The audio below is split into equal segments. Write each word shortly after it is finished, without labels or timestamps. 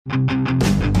Well,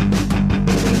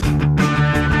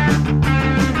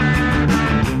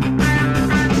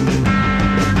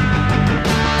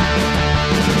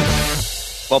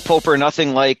 Poper,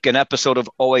 nothing like an episode of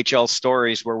OHL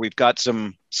Stories where we've got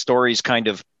some stories kind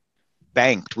of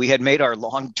banked. We had made our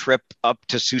long trip up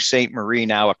to Sault Ste. Marie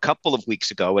now a couple of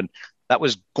weeks ago, and that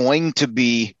was going to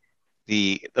be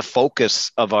the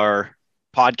focus of our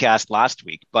podcast last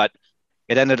week, but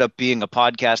it ended up being a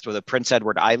podcast with a Prince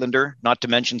Edward Islander, not to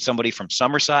mention somebody from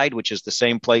Summerside, which is the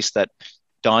same place that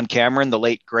Don Cameron, the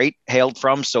late great, hailed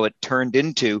from. So it turned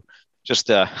into just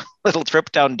a little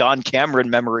trip down Don Cameron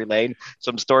memory lane,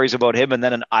 some stories about him, and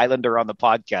then an Islander on the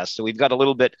podcast. So we've got a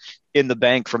little bit in the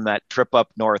bank from that trip up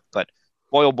north. But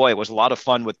boy, oh boy, it was a lot of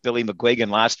fun with Billy McGuigan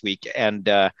last week. And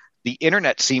the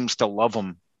internet seems to love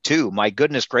him too. My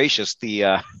goodness gracious,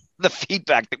 the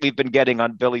feedback that we've been getting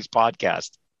on Billy's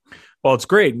podcast. Well, it's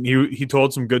great. He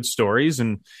told some good stories.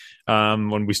 And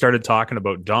when we started talking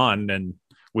about Don, and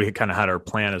we kind of had our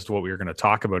plan as to what we were going to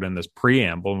talk about in this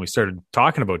preamble, and we started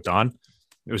talking about Don,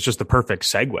 it was just the perfect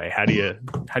segue. How do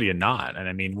you not? And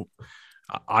I mean,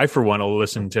 I for one will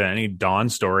listen to any Don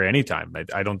story anytime.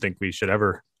 I don't think we should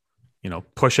ever,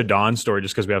 push a Don story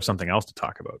just because we have something else to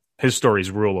talk about. His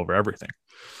stories rule over everything.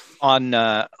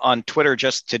 On Twitter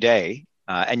just today,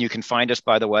 and you can find us,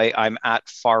 by the way, I'm at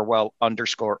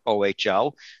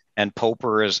Farwell_OHL, and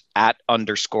Poper is at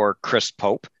 _Chris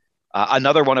Pope.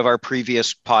 Another one of our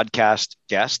previous podcast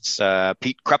guests,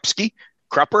 Pete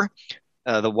Krupper,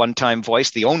 the one-time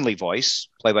voice, the only voice,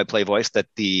 play-by-play voice that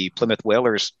the Plymouth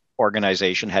Whalers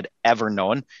organization had ever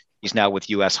known. He's now with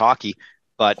U.S. Hockey.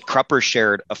 But Krupper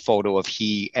shared a photo of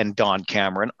he and Don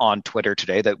Cameron on Twitter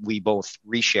today that we both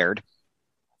reshared.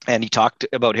 And he talked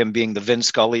about him being the Vin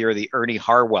Scully or the Ernie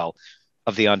Harwell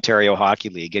of the Ontario Hockey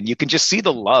League. And you can just see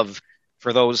the love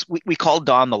for those. We called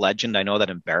Don the legend. I know that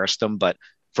embarrassed him, but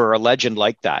for a legend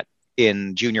like that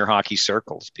in junior hockey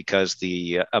circles, because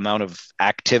the amount of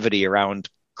activity around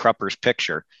Krupper's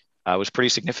picture was pretty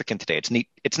significant today.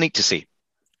 It's neat to see.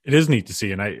 It is neat to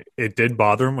see. And it did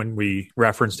bother him when we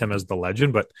referenced him as the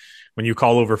legend, but when you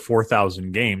call over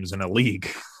 4,000 games in a league,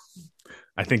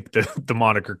 I think the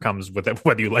moniker comes with it,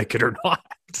 whether you like it or not.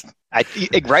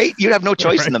 Right? You have no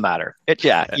choice in the matter.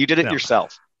 You did it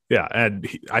yourself. Yeah, and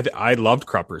I loved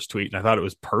Krupper's tweet, and I thought it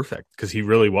was perfect because he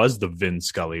really was the Vin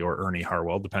Scully or Ernie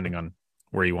Harwell, depending on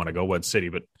where you want to go, what city.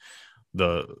 But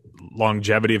the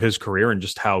longevity of his career and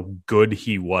just how good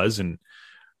he was, and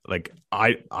like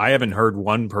I haven't heard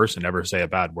one person ever say a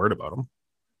bad word about him.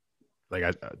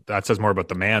 Like that says more about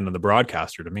the man than the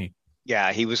broadcaster to me.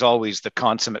 Yeah, he was always the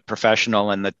consummate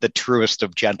professional and the truest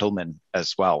of gentlemen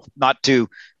as well. Not to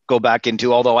go back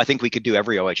into, although I think we could do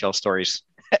every OHL Stories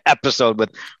episode with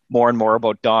more and more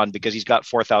about Don, because he's got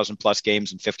 4,000 plus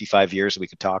games in 55 years that we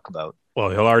could talk about.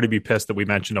 Well, he'll already be pissed that we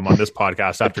mentioned him on this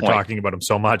podcast after talking about him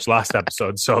so much last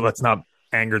episode. So let's not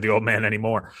anger the old man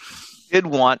anymore. Did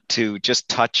want to just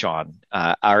touch on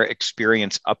our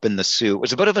experience up in the Soo. It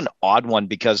was a bit of an odd one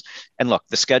because, and look,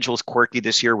 the schedule is quirky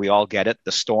this year. We all get it.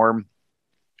 The Storm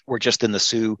were just in the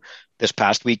Soo this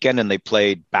past weekend, and they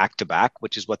played back-to-back,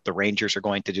 which is what the Rangers are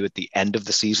going to do at the end of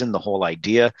the season. The whole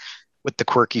idea with the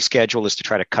quirky schedule is to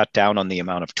try to cut down on the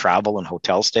amount of travel and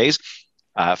hotel stays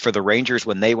for the Rangers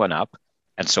when they went up.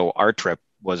 And so our trip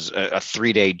was a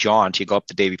 3-day jaunt. You go up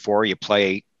the day before, you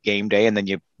play game day, and then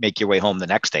you make your way home the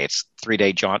next day. It's a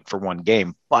 3-day jaunt for one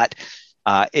game. But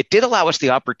it did allow us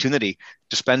the opportunity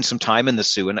to spend some time in the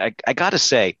Soo. And I got to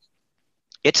say,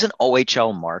 it's an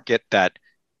OHL market that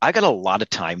I got a lot of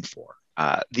time for.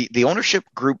 The ownership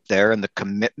group there and the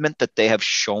commitment that they have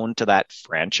shown to that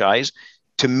franchise,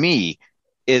 to me,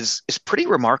 is pretty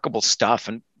remarkable stuff,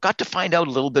 and got to find out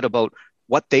a little bit about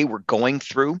what they were going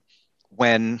through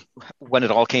when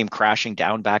it all came crashing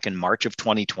down back in March of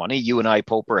 2020. You and I,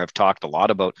 Poper, have talked a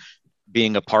lot about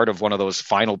being a part of one of those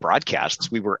final broadcasts.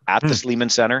 We were at the Sleeman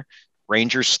Center,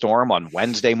 Rangers Storm on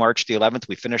Wednesday, March the 11th.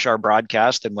 We finished our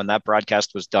broadcast, and when that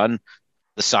broadcast was done,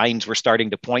 the signs were starting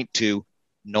to point to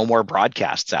no more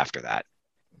broadcasts after that.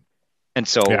 And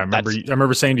so I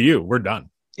remember saying to you, we're done.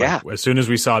 Yeah. As soon as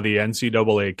we saw the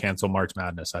NCAA cancel March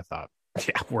Madness, I thought,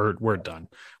 yeah, we're done.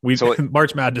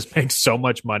 March Madness makes so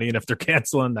much money, and if they're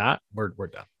canceling that, we're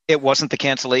done. It wasn't the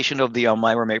cancellation of the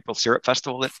Elmira Maple Syrup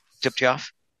Festival that tipped you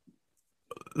off?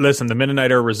 Listen, the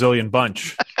Mennonite are a resilient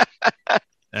bunch.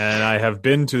 And I have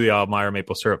been to the Elmira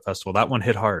Maple Syrup Festival. That one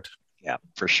hit hard. Yeah,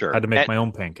 for sure. I had to make my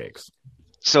own pancakes.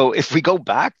 So if we go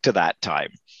back to that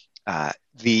time,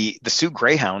 the Soo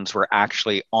Greyhounds were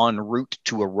actually en route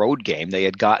to a road game. They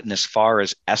had gotten as far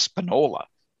as Espanola,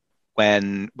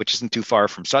 which isn't too far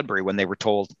from Sudbury, when they were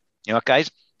told, you know what, guys,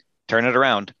 turn it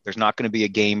around. There's not going to be a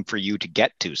game for you to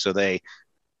get to. So they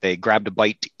grabbed a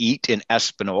bite to eat in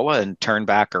Espanola and turned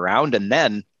back around. And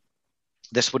then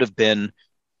this would have been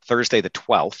Thursday the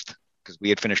 12th, because we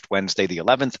had finished Wednesday the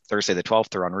 11th. Thursday the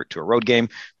 12th, they're en route to a road game.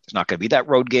 There's not going to be that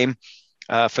road game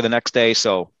for the next day.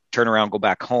 So turn around, go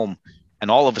back home. And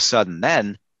all of a sudden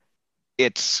then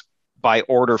it's by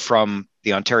order from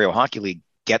the Ontario Hockey League,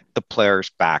 get the players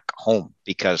back home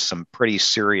because some pretty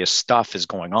serious stuff is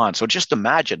going on. So just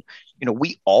imagine,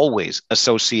 we always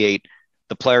associate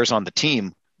the players on the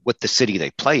team with the city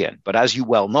they play in. But as you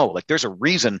well know, like there's a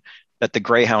reason that the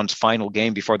Greyhounds' final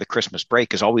game before the Christmas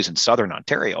break is always in Southern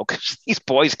Ontario, because these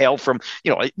boys hail from,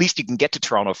 at least you can get to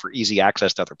Toronto for easy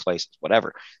access to other places,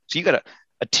 whatever. So you got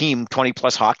a team, 20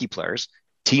 plus hockey players,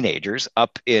 teenagers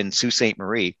up in Sault Ste.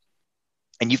 Marie,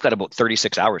 and you've got about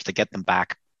 36 hours to get them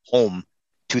back home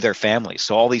to their families.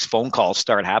 So all these phone calls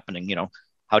start happening.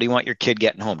 How do you want your kid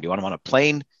getting home? Do you want them on a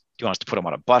plane? Do you want us to put them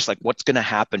on a bus? Like, what's going to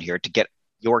happen here to get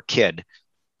your kid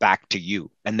back to you?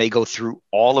 And they go through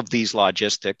all of these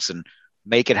logistics and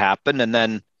make it happen. And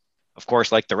then, of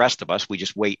course, like the rest of us, we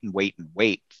just wait and wait and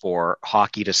wait for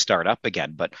hockey to start up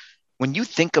again. But when you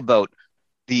think about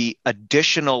the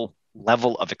additional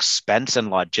level of expense and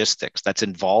logistics that's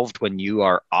involved when you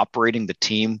are operating the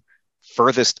team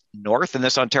furthest north in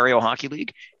this Ontario Hockey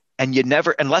League, and you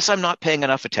never, unless I'm not paying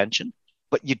enough attention,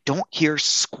 but you don't hear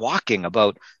squawking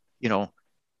about,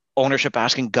 ownership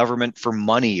asking government for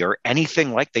money or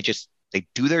anything. Like they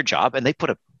do their job and they put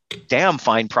a damn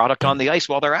fine product on the ice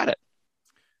while they're at it.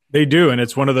 They do, and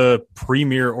it's one of the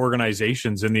premier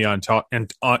organizations in the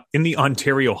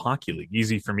Ontario Hockey League.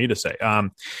 Easy for me to say,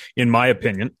 in my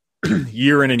opinion,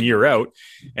 year in and year out.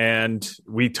 And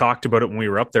we talked about it when we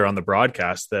were up there on the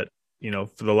broadcast that,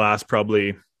 for the last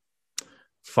probably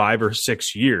 5 or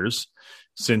 6 years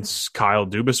since Kyle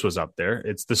Dubas was up there,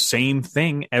 it's the same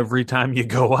thing every time you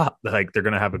go up. Like, they're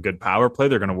going to have a good power play.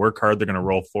 They're going to work hard. They're going to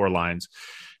roll 4 lines,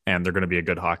 and they're going to be a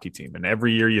good hockey team. And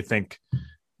every year you think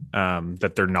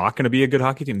that they're not going to be a good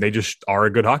hockey team. They just are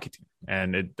a good hockey team.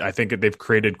 And I think they've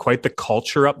created quite the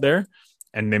culture up there,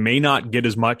 and they may not get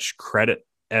as much credit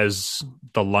as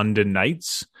the London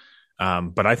Knights.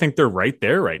 But I think they're right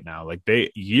there right now. Like,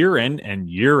 they year in and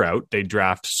year out, they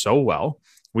draft so well.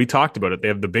 We talked about it. They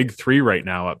have the big 3 right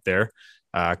now up there.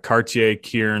 Cartier,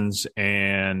 Kearns,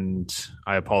 and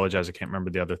I apologize, I can't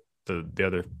remember the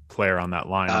other player on that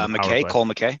line. Cole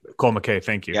McKay. Cole McKay,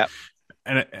 thank you. Yeah.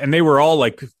 And they were all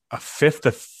like a 5th,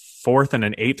 a 4th, and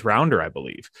an 8th rounder, I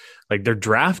believe. Like, their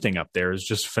drafting up there is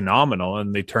just phenomenal,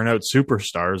 and they turn out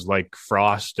superstars like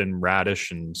Frost and Radish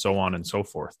and so on and so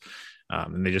forth.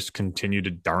 And they just continue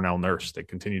to Darnell Nurse. They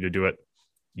continue to do it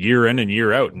year in and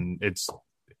year out, and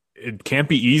it can't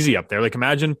be easy up there. Like,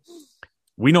 imagine,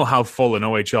 we know how full an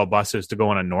OHL bus is to go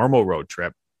on a normal road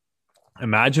trip.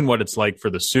 Imagine what it's like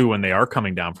for the Sioux when they are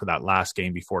coming down for that last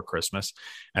game before Christmas,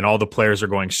 and all the players are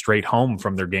going straight home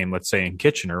from their game, let's say in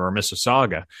Kitchener or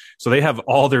Mississauga. So they have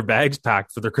all their bags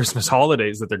packed for their Christmas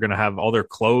holidays, that they're going to have all their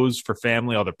clothes for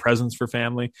family, all their presents for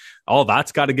family. All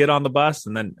that's got to get on the bus.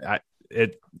 And then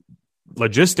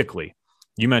logistically,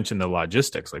 you mentioned the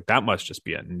logistics, like that must just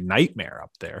be a nightmare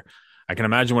up there. I can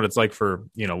imagine what it's like for,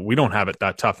 we don't have it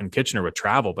that tough in Kitchener with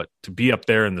travel, but to be up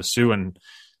there in the Sioux and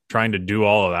trying to do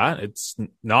all of that, it's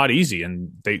not easy,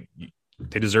 and they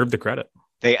deserve the credit.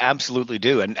 They absolutely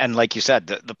do. And like you said,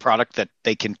 the product that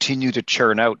they continue to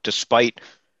churn out despite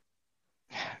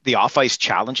the off-ice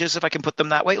challenges, if I can put them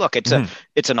that way. Look, it's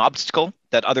an obstacle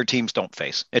that other teams don't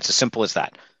face. It's as simple as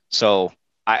that. So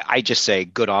I just say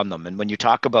good on them. And when you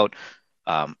talk about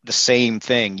the same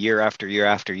thing year after year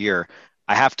after year,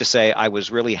 I have to say I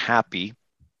was really happy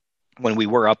when we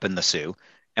were up in the Sioux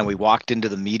and we walked into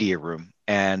the media room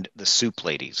and the soup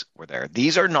ladies were there.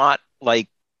 These are not like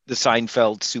the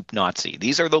Seinfeld soup Nazi.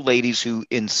 These are the ladies who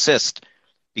insist,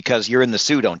 because you're in the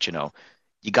Sioux, don't you know,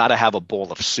 you got to have a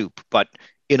bowl of soup. But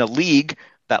in a league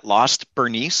that lost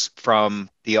Bernice from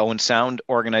the Owen Sound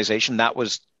organization, that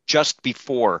was just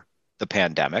before the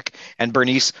pandemic. And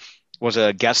Bernice was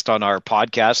a guest on our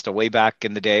podcast way back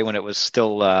in the day when it was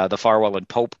still the Farwell and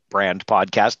Pope brand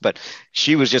podcast. But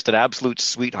she was just an absolute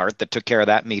sweetheart that took care of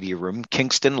that media room.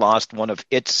 Kingston lost one of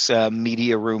its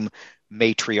media room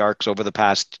matriarchs over the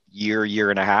past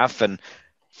year and a half. And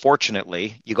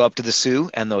fortunately, you go up to the Sioux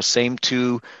and those same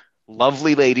 2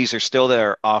 lovely ladies are still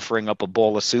there offering up a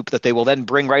bowl of soup that they will then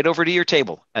bring right over to your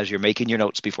table as you're making your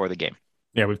notes before the game.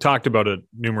 Yeah, we've talked about it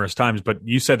numerous times, but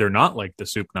you said they're not like the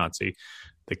soup Nazi.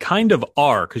 They kind of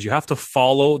are, because you have to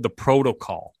follow the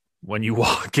protocol when you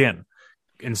walk in.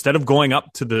 Instead of going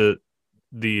up to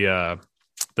the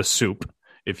soup,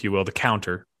 if you will, the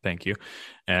counter, Thank you.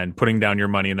 And putting down your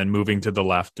money and then moving to the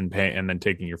left and pay and then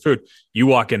taking your food. You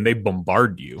walk in, they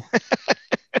bombard you.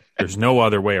 There's no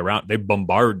other way around. They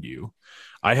bombard you.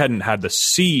 I hadn't had the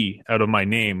C out of my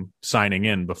name signing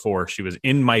in before she was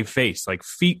in my face, like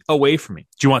feet away from me.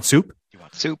 Do you want soup? You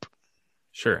want soup?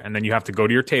 Sure. And then you have to go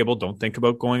to your table. Don't think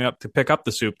about going up to pick up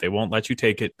the soup. They won't let you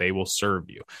take it. They will serve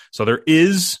you. So there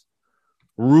is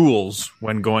rules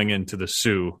when going into the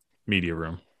Sioux media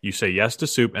room. You say yes to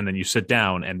soup, and then you sit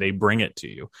down, and they bring it to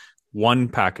you. One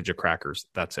package of crackers.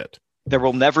 That's it. There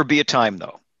will never be a time,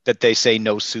 though, that they say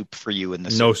no soup for you in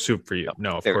the soup. No soup for you.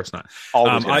 No, of course not.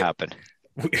 Always going to happen.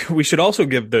 We should also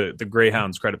give the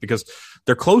Greyhounds credit because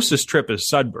their closest trip is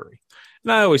Sudbury.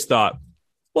 And I always thought,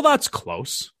 well, that's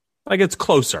close. Like, it's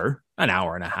closer, an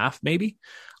hour and a half maybe,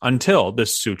 until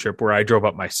this Sioux trip where I drove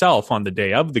up myself on the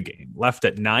day of the game, left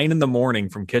at 9 a.m.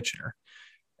 from Kitchener.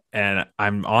 And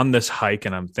I'm on this hike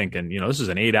and I'm thinking, this is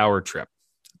an 8-hour trip.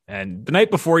 And the night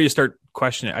before you start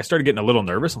questioning, I started getting a little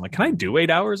nervous. I'm like, can I do 8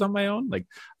 hours on my own? Like,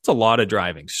 it's a lot of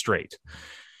driving straight.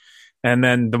 And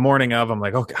then the morning of, I'm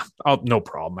like, okay, no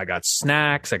problem. I got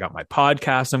snacks. I got my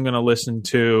podcast I'm going to listen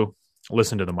to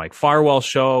the Mike Farwell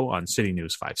show on City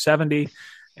News 570.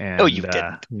 And, you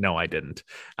didn't. No, I didn't.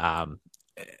 And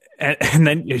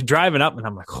then you're driving up and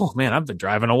I'm like, oh man, I've been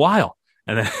driving a while.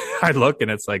 And then I look and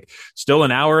it's like still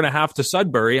an hour and a half to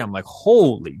Sudbury. I'm like,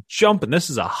 holy jump. And this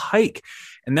is a hike.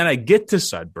 And then I get to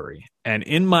Sudbury and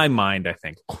in my mind, I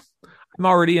think, I'm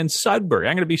already in Sudbury.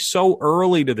 I'm going to be so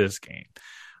early to this game.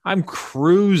 I'm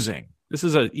cruising. This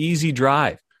is an easy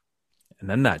drive. And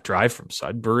then that drive from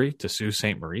Sudbury to Sault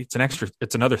Ste. Marie, it's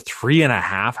another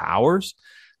 3.5 hours.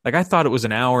 Like, I thought it was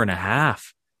an hour and a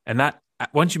half. And that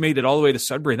once you made it all the way to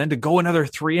Sudbury, then to go another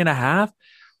 3.5,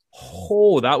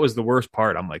 that was the worst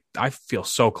part. I'm like, I feel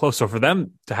so close. So for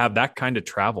them to have that kind of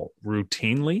travel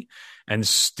routinely and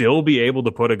still be able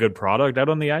to put a good product out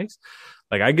on the ice,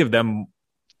 like, I give them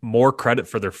more credit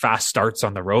for their fast starts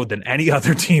on the road than any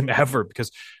other team ever,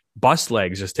 because bus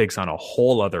legs just takes on a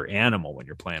whole other animal when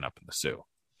you're playing up in the Sioux.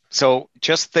 So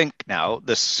just think now,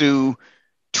 the Sioux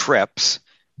trips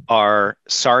are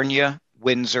Sarnia,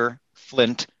 Windsor,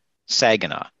 Flint,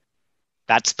 Saginaw.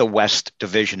 That's the West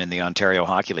Division in the Ontario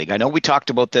Hockey League. I know we talked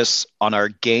about this on our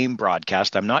game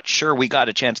broadcast. I'm not sure we got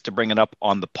a chance to bring it up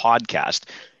on the podcast.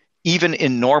 Even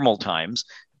in normal times,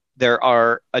 there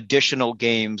are additional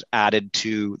games added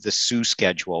to the Sioux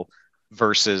schedule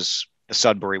versus the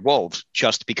Sudbury Wolves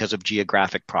just because of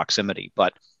geographic proximity.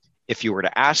 But if you were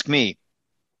to ask me,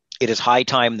 it is high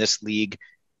time this league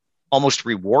almost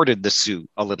rewarded the Sioux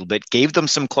a little bit, gave them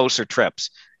some closer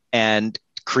trips, and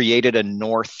created a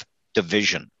North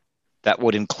Division that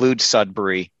would include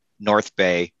Sudbury, North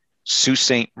Bay, Sault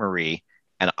Ste. Marie,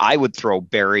 and I would throw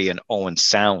Barrie and Owen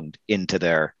Sound into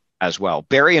there as well.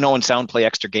 Barrie and Owen Sound play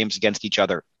extra games against each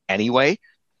other anyway.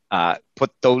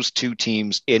 Put those two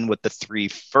teams in with the three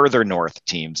further north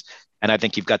teams, and I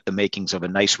think you've got the makings of a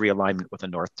nice realignment with a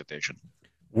North Division.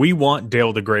 We want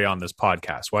Dale DeGray on this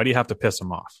podcast. Why do you have to piss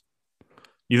him off?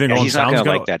 You think Owen he's not Sound's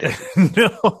going to like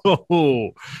that?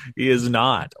 No, he is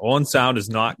not. Owen Sound is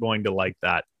not going to like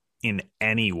that in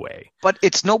any way. But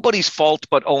it's nobody's fault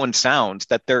but Owen Sound's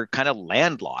that they're kind of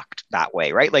landlocked that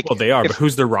way, right? Like, well, they are, but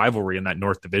who's their rivalry in that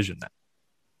North Division then?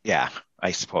 Yeah,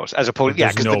 I suppose. As opposed,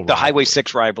 because the Highway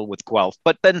 6 rival with Guelph.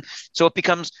 But then, so it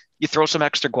becomes, you throw some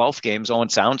extra Guelph games Owen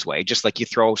Sound's way, just like you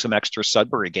throw some extra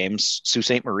Sudbury games Sault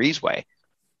Ste. Marie's way.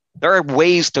 There are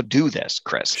ways to do this,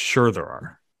 Chris. Sure there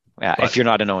are. Yeah, if you're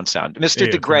not an Owen Sound. Mr.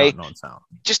 DeGray,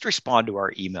 just respond to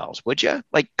our emails, would you?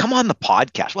 Like, come on the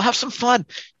podcast. We'll have some fun.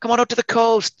 Come on out to the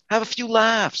coast. Have a few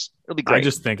laughs. It'll be great. I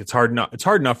just think it's hard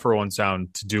enough for Owen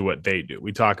Sound to do what they do.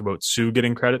 We talk about Sioux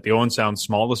getting credit. The Owen Sound,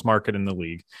 smallest market in the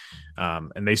league,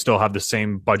 and they still have the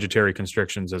same budgetary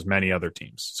constrictions as many other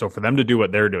teams. So for them to do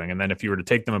what they're doing, and then if you were to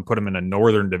take them and put them in a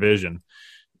northern division,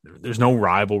 there's no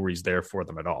rivalries there for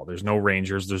them at all. There's no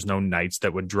Rangers. There's no Knights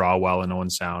that would draw well in Owen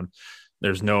Sound.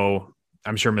 I'm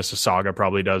sure Mississauga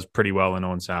probably does pretty well in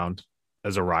Owen Sound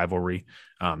as a rivalry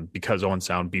because Owen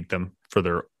Sound beat them for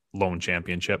their lone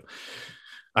championship.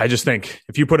 I just think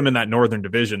if you put them in that northern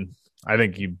division, I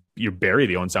think you bury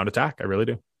the Owen Sound attack. I really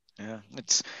do. Yeah,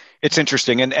 it's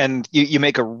interesting. And you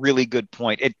make a really good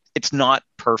point. It's not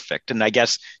perfect. And I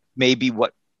guess maybe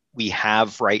what we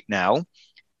have right now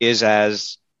is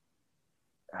as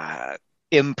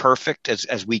imperfect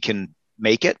as we can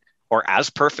make it. Or as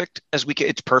perfect as we can.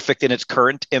 It's perfect in its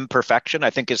current imperfection, I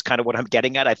think is kind of what I'm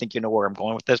getting at. I think you know where I'm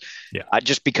going with this. Yeah.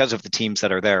 Just because of the teams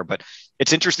that are there. But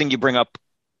it's interesting you bring up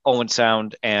Owen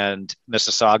Sound and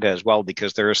Mississauga as well,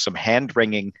 because there is some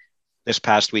hand-wringing this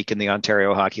past week in the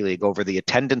Ontario Hockey League over the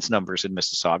attendance numbers in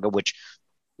Mississauga, which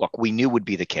look, we knew would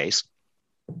be the case.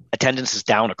 Attendance is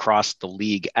down across the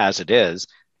league as it is.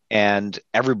 And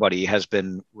everybody has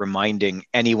been reminding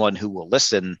anyone who will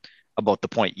listen about the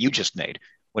point you just made.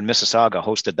 When Mississauga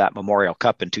hosted that Memorial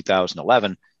Cup in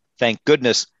 2011, thank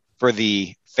goodness for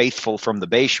the faithful from the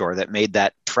Bayshore that made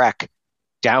that trek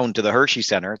down to the Hershey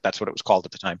Center. That's what it was called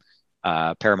at the time,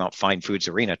 Paramount Fine Foods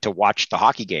Arena, to watch the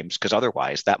hockey games, because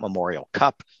otherwise that Memorial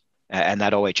Cup and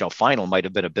that OHL final might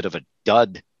have been a bit of a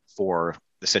dud for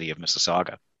the city of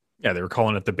Mississauga. Yeah, they were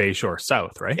calling it the Bayshore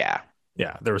South, right? Yeah.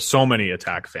 Yeah, there were so many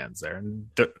Attack fans there. And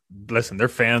listen, their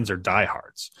fans are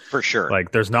diehards. For sure.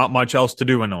 Like, there's not much else to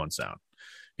do in Owen Sound.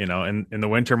 You know, in the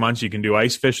winter months, you can do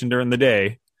ice fishing during the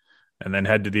day and then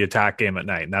head to the Attack game at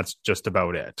night. And that's just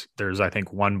about it. There's, I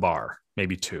think, one bar,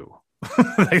 maybe two.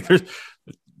 Like,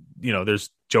 there's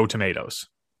Joe Tomatoes,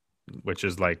 which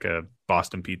is like a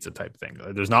Boston pizza type thing.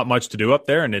 There's not much to do up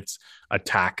there, and it's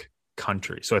Attack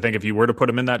country. So I think if you were to put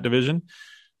them in that division,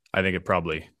 I think it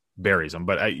probably buries them.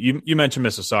 But you mentioned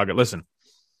Mississauga. Listen,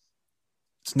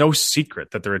 it's no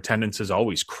secret that their attendance is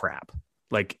always crap.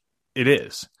 Like, it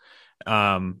is.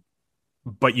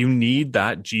 But you need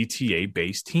that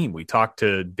GTA-based team. We talked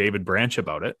to David Branch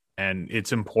about it, and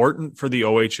it's important for the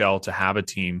OHL to have a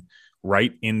team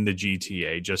right in the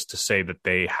GTA just to say that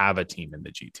they have a team in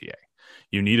the GTA.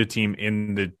 You need a team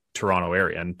in the Toronto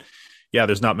area. And yeah,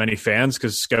 there's not many fans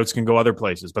because scouts can go other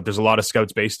places, but there's a lot of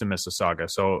scouts based in Mississauga.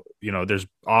 So, there's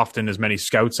often as many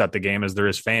scouts at the game as there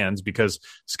is fans, because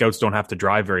scouts don't have to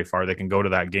drive very far. They can go to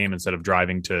that game instead of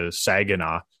driving to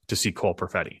Saginaw to see Cole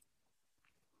Perfetti.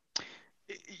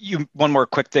 One more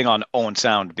quick thing on Owen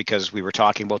Sound, because we were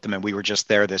talking about them and we were just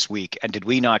there this week. And did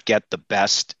we not get the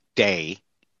best day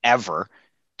ever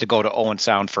to go to Owen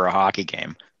Sound for a hockey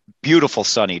game? Beautiful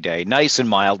sunny day, nice and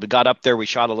mild. We got up there, we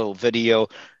shot a little video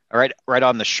right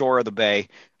on the shore of the bay.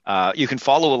 You can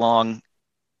follow along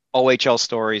OHL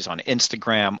stories on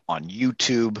Instagram, on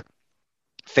YouTube,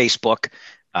 Facebook.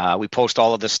 We post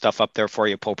all of this stuff up there for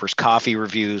you. Poper's coffee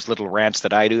reviews, little rants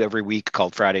that I do every week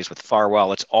called Fridays with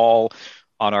Farwell. It's all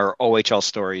on our OHL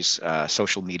stories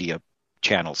social media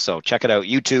channels. So check it out: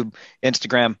 YouTube,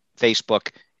 Instagram,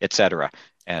 Facebook, etc.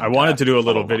 And I wanted to do a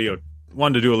little video.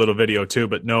 Wanted to do a little video too,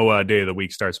 but no day of the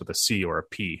week starts with a C or a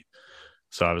P.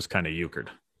 So I was kind of euchred.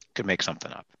 Could make something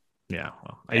up. Yeah.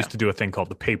 Well, I used to do a thing called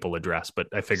the papal address, but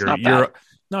I figured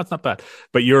no, it's not bad.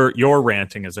 But your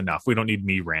ranting is enough. We don't need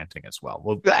me ranting as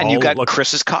well. You got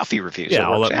Chris's coffee reviews. Yeah,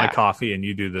 I'll let my coffee and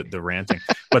you do the ranting.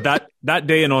 But that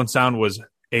day in Owen Sound was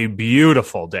a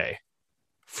beautiful day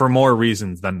for more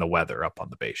reasons than the weather up on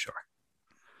the Bayshore.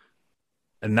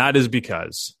 And that is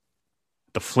because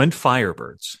the Flint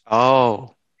Firebirds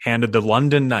handed the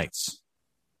London Knights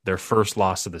their first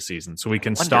loss of the season. So we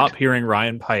can stop hearing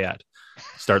Ryan Payette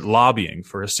start lobbying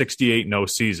for a 68-0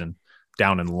 season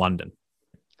down in London.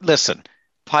 Listen,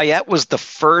 Payette was the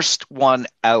first one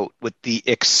out with the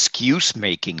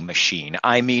excuse-making machine.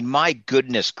 I mean, my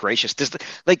goodness gracious.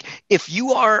 If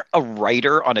you are a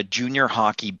writer on a junior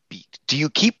hockey beat, do you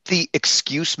keep the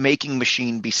excuse-making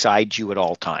machine beside you at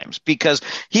all times? Because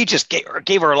he just gave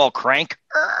her a little crank.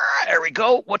 There we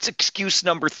go. What's excuse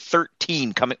number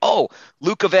 13 coming? Oh,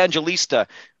 Luke Evangelista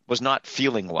was not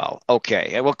feeling well.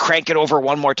 Okay, we'll crank it over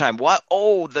one more time. What?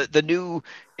 Oh, the new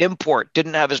import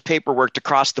didn't have his paperwork to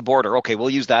cross the border. Okay, we'll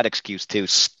use that excuse too.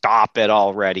 Stop it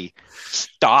already.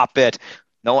 Stop it.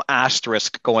 No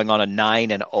asterisk going on a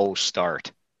 9-0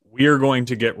 start. We are going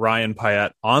to get Ryan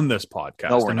Payette on this podcast.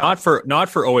 No, we're not for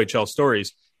OHL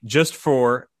stories, just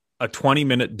for a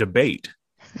 20-minute debate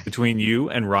between you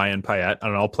and Ryan Payette,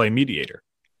 and I'll play mediator.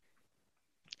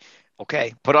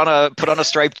 Okay, put on a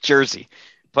striped jersey.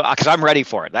 Because I'm ready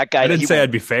for it. That guy. I didn't say I'd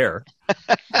be fair.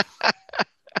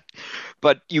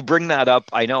 But you bring that up.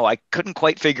 I know I couldn't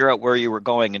quite figure out where you were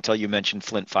going until you mentioned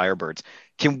Flint Firebirds.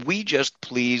 Can we just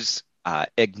please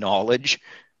acknowledge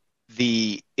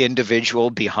the individual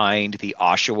behind the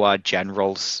Oshawa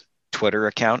Generals Twitter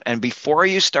account? And before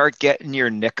you start getting your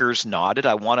knickers knotted,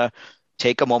 I want to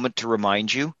take a moment to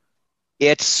remind you,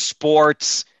 it's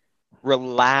sports.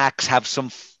 Relax. Have some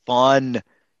fun.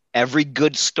 Every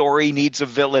good story needs a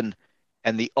villain,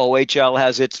 and the OHL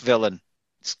has its villain.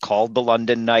 It's called the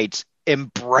London Knights.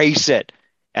 Embrace it.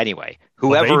 Anyway,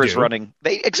 whoever is running,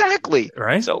 exactly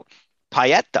right. So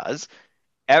Payette does.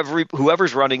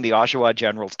 Whoever's running the Oshawa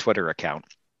Generals Twitter account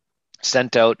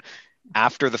sent out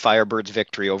after the Firebirds'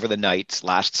 victory over the Knights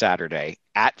last Saturday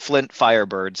at Flint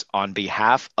Firebirds on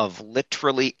behalf of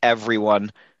literally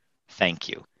everyone. Thank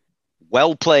you.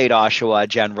 Well played, Oshawa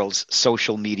Generals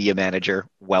social media manager.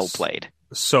 Well played.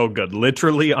 So good.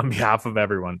 Literally on behalf of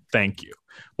everyone. Thank you.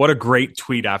 What a great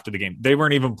tweet after the game. They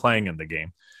weren't even playing in the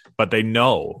game. but they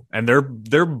know, and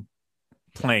they're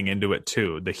playing into it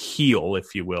too. The heel,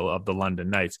 if you will, of the London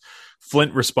Knights.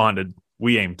 Flint responded,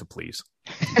 "We aim to please,"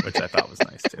 which I thought was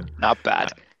nice too. Not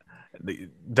bad.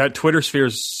 That Twitter sphere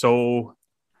is so,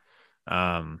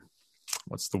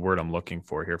 what's the word I'm looking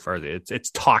for here?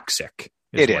 It's toxic.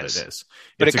 It is.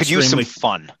 But it could use some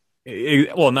fun.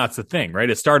 Well, and that's the thing, right?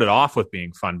 It started off with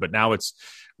being fun, but now it's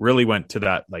really went to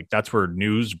that, like, that's where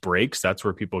news breaks. That's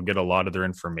where people get a lot of their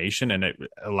information, and it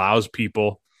allows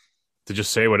people to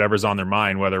just say whatever's on their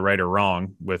mind, whether right or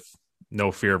wrong, with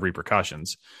no fear of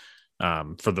repercussions,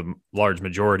 for the large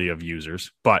majority of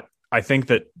users. But I think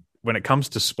that when it comes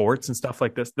to sports and stuff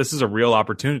like this is a real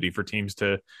opportunity for teams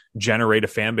to generate a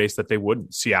fan base that they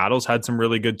wouldn't. Seattle's had some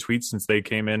really good tweets since they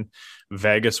came in.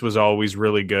 Vegas was always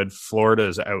really good. Florida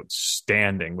is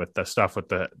outstanding with the stuff with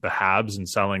the Habs and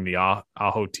selling the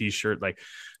Aho t-shirt. Like,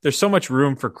 there's so much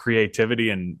room for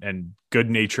creativity and good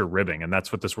nature ribbing. And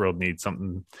that's what this world needs,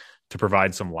 something to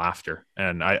provide some laughter.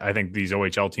 And I think these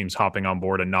OHL teams hopping on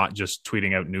board and not just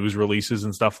tweeting out news releases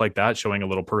and stuff like that, showing a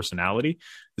little personality,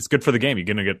 it's good for the game. You're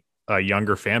going to get a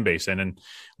younger fan base in, and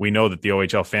we know that the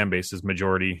OHL fan base is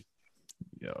majority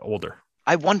older.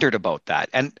 I wondered about that.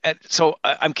 And so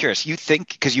I'm curious, you think,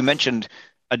 because you mentioned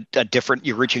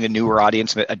you're reaching a newer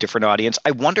audience, a different audience.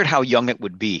 I wondered how young it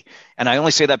would be. And I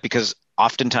only say that because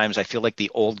oftentimes I feel like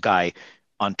the old guy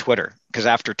on Twitter, because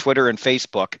after Twitter and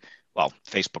Facebook, well,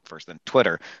 Facebook first, then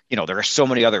Twitter, there are so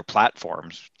many other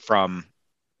platforms, from,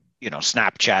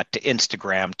 Snapchat to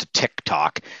Instagram to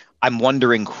TikTok. I'm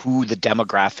wondering who the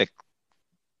demographic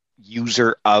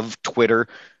user of Twitter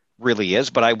really is,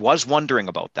 but I was wondering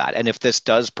about that. And if this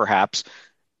does perhaps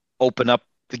open up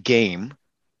the game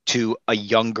to a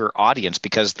younger audience,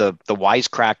 because the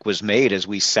wisecrack was made as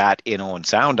we sat in Owen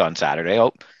Sound on Saturday.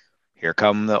 Oh, here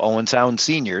come the Owen Sound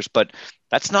seniors. But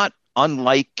that's not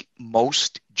unlike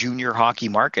most junior hockey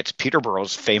markets.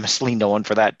 Peterborough's famously known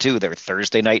for that too. Their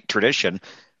Thursday night tradition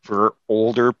for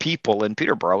older people in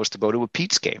Peterborough is to go to a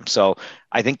Pete's game. So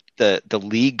I think the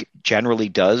league generally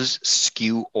does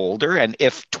skew older. And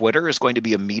if Twitter is going to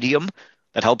be a medium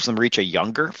that helps them reach a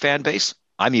younger fan base,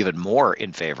 I'm even more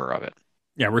in favor of it.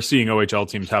 Yeah, we're seeing OHL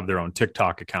teams have their own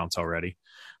TikTok accounts already,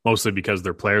 mostly because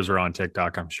their players are on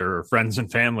TikTok, I'm sure, or friends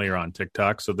and family are on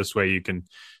TikTok. So this way you can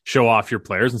show off your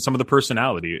players and some of the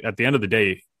personality. At the end of the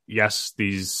day, yes,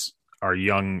 these are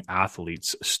young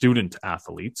athletes, student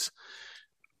athletes,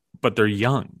 but they're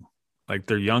young. Like,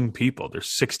 they're young people. They're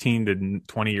 16 to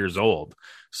 20 years old.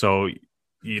 So,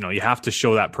 you have to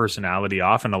show that personality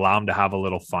off and allow them to have a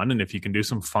little fun. And if you can do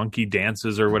some funky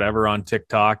dances or whatever on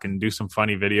TikTok and do some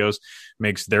funny videos,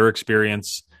 makes their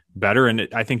experience better. And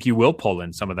I think you will pull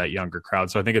in some of that younger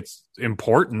crowd. So I think it's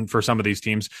important for some of these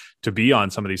teams to be on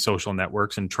some of these social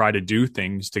networks and try to do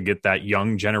things to get that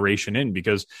young generation in,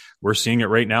 because we're seeing it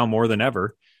right now more than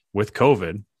ever with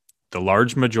COVID. The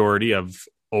large majority of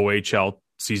OHL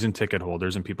season ticket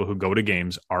holders and people who go to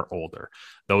games are older.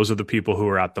 Those are the people who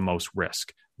are at the most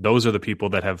risk. Those are the people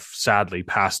that have sadly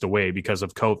passed away because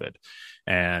of COVID.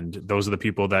 And those are the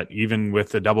people that, even with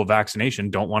the double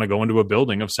vaccination, don't want to go into a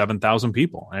building of 7,000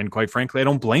 people. And quite frankly, I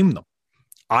don't blame them.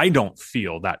 I don't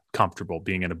feel that comfortable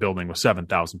being in a building with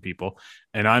 7,000 people.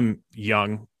 And I'm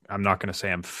young. I'm not going to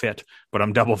say I'm fit, but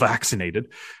I'm double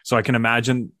vaccinated. So I can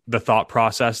imagine the thought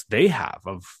process they have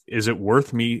of, is it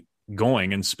worth me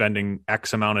going and spending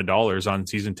X amount of dollars on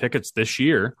season tickets this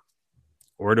year,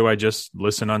 or do I just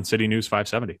listen on City News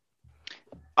 570?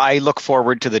 I look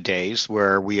forward to the days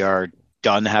where we are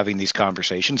done having these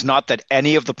conversations. Not that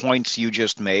any of the points you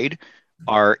just made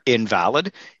are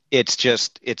invalid. It's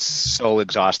just, it's so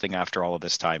exhausting after all of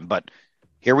this time. But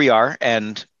here we are,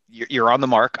 and you're on the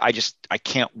mark. I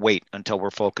can't wait until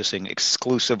we're focusing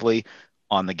exclusively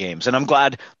on the games. And I'm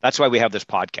glad that's why we have this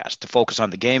podcast, to focus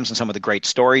on the games and some of the great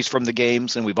stories from the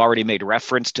games. And we've already made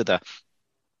reference to the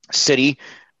City,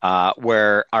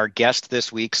 where our guest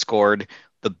this week scored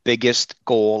the biggest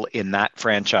goal in that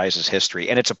franchise's history.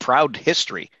 And it's a proud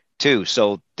history too.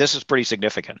 So this is pretty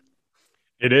significant.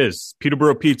 It is.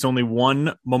 Peterborough Pete's only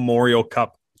one Memorial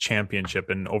Cup championship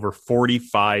in over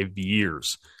 45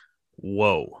 years.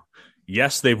 Whoa.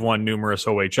 Yes, they've won numerous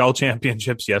OHL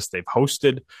championships. Yes, they've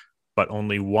hosted, but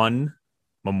only one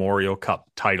Memorial Cup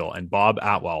title. And Bob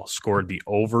Attwell scored the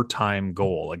overtime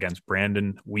goal against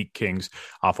Brandon Wheat Kings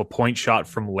off a point shot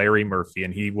from Larry Murphy.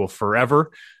 And he will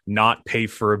forever not pay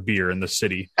for a beer in the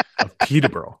city of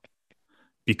Peterborough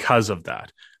because of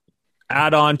that.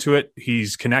 Add on to it,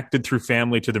 he's connected through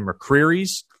family to the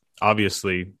McCrearys.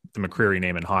 Obviously, the McCreary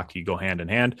name and hockey go hand in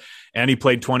hand. And he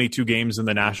played 22 games in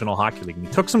the National Hockey League. And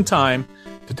he took some time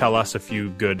to tell us a few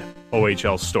good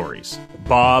OHL stories.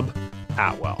 Bob,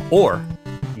 Attwell or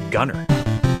Gunner.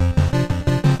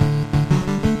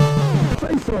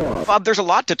 Bob, there's a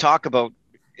lot to talk about,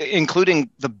 including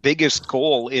the biggest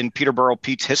goal in Peterborough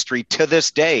Pete's history to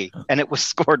this day, and it was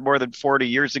scored more than 40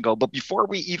 years ago. But before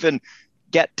we even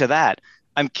get to that,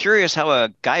 I'm curious how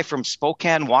a guy from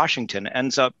Spokane, Washington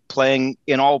ends up playing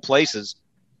in all places,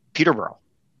 Peterborough.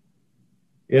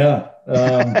 Yeah,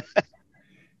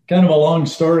 kind of a long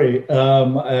story.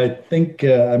 I think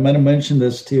I might have mentioned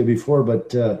this to you before,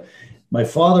 but my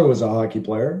father was a hockey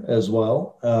player as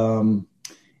well.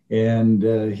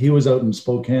 And he was out in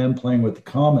Spokane playing with the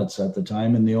Comets at the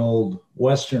time in the old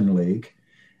Western League.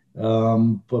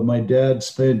 But my dad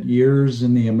spent years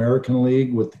in the American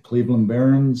League with the Cleveland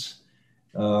Barons,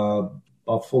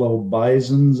 Buffalo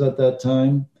Bisons at that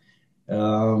time.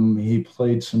 He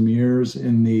played some years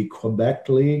in the Quebec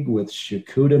League with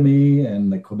Chicoutimi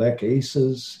and the Quebec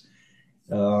Aces.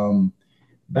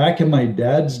 Back in my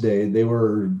dad's day, they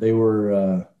were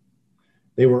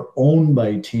owned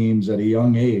by teams at a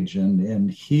young age, and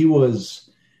he was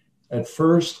at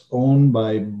first owned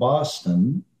by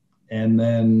Boston, and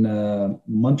then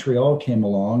Montreal came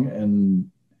along and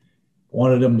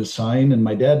wanted him to sign, and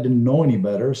my dad didn't know any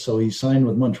better, so he signed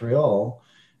with Montreal.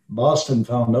 Boston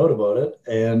found out about it,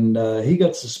 and he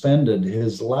got suspended.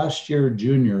 His last year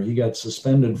junior, he got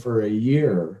suspended for a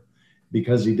year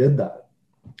because he did that.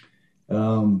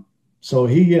 So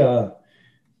he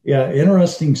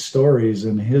interesting stories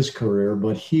in his career,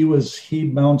 but he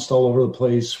bounced all over the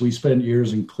place. We spent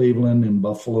years in Cleveland and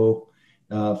Buffalo.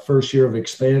 First year of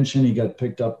expansion, he got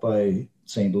picked up by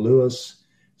St. Louis.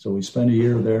 So we spent a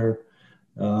year there.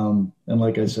 And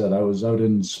like I said, I was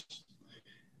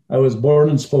born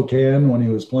in Spokane when he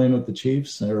was playing with the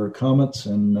Chiefs or Comets.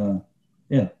 And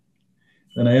then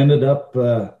I ended up,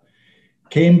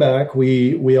 came back.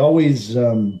 We always,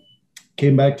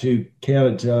 came back to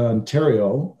Canada,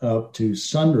 Ontario, up to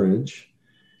Sundridge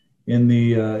in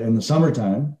the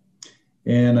summertime,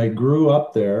 and I grew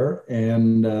up there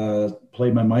and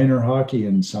played my minor hockey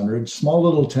in Sundridge, small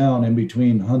little town in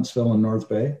between Huntsville and North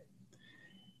Bay.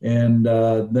 And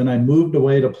then I moved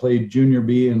away to play junior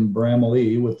B in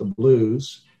Bramalea with the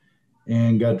Blues,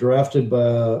 and got drafted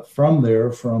by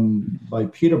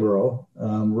Peterborough.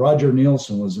 Roger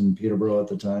Nielsen was in Peterborough at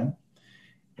the time.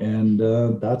 And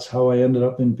that's how I ended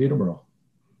up in Peterborough.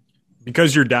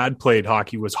 Because your dad played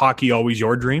hockey, was hockey always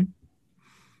your dream?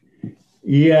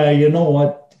 Yeah, you know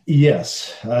what?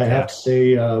 Yes. I have to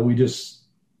say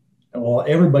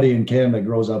everybody in Canada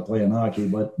grows up playing hockey.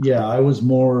 But, yeah, I was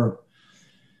more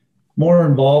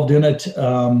involved in it.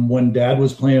 When Dad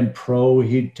was playing pro,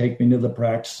 he'd take me to the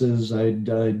practices.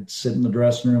 I'd sit in the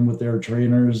dressing room with their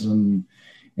trainers, and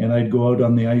I'd go out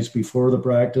on the ice before the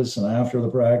practice and after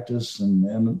the practice,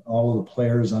 and all of the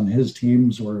players on his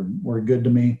teams were good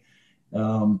to me.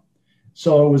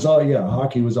 So it was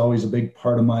hockey was always a big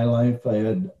part of my life. I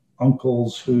had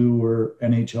uncles who were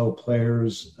NHL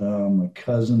players, a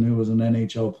cousin who was an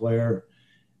NHL player,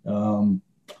 and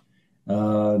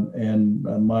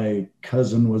my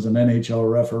cousin was an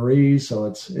NHL referee. So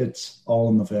it's all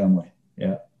in the family.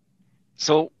 Yeah.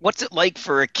 So what's it like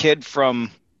for a kid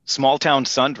from small town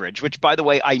Sundridge, which, by the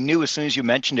way, I knew as soon as you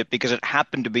mentioned it because it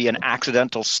happened to be an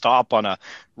accidental stop on a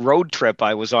road trip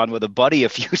I was on with a buddy a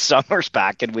few summers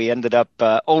back, and we ended up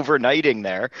overnighting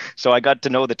there. So I got to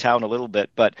know the town a little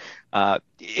bit, but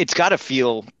it's got to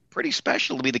feel pretty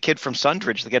special to be the kid from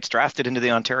Sundridge that gets drafted into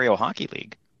the Ontario Hockey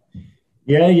League.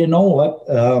 Yeah, you know what?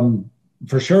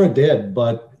 For sure it did,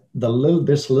 but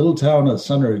this little town of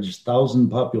Sundridge, 1,000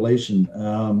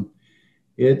 population,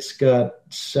 it's got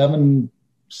seven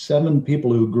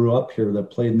people who grew up here that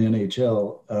played in the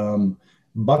NHL.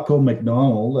 Bucko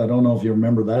McDonald, I don't know if you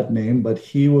remember that name, but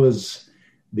he was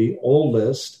the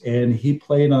oldest, and he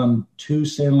played on 2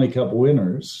 Stanley Cup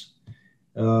winners.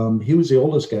 He was the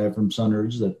oldest guy from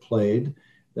Sundridge that played.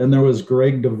 Then there was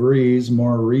Greg DeVries,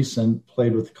 more recent,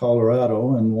 played with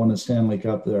Colorado and won a Stanley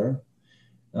Cup there.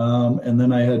 And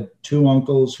then I had 2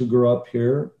 uncles who grew up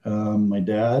here, my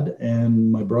dad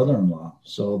and my brother-in-law.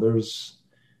 So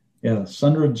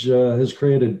Sundridge has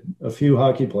created a few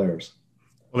hockey players.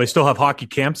 Well, they still have hockey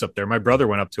camps up there. My brother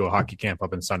went up to a hockey camp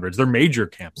up in Sundridge. They're major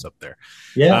camps up there.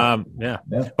 Yeah.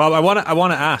 Bob, I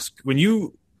want to ask,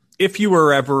 if you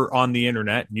were ever on the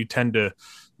internet and you tend to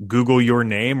Google your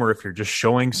name, or if you're just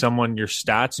showing someone your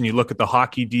stats and you look at the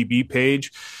Hockey DB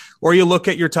page, or you look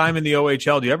at your time in the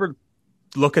OHL, do you ever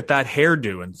look at that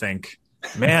hairdo and think,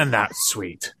 man, that's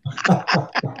sweet?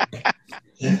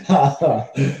 You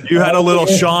had a little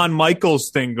Shawn Michaels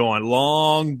thing going,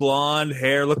 long blonde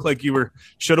hair, looked like you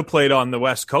should have played on the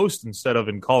West Coast instead of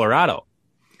in Colorado.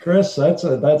 Chris, that's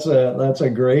a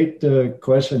great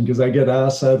question, because I get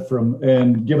asked that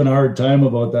and given a hard time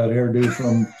about that hairdo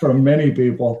from many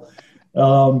people.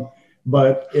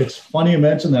 But it's funny you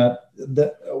mention that.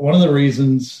 One of the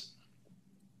reasons,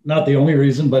 not the only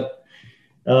reason, but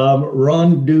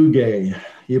Ron Duguay,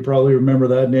 you probably remember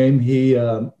that name. He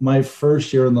my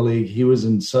first year in the league, he was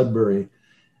in Sudbury,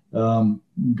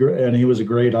 and he was a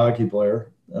great hockey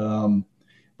player.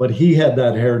 But he had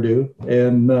that hairdo,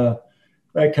 and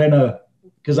I kind of,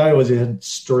 because I always had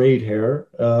straight hair,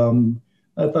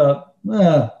 I thought,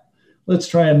 let's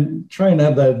try and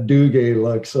have that Duguay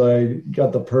look. So I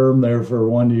got the perm there for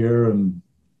 1 year, and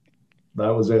that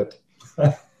was it.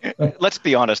 Let's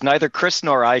be honest. Neither Chris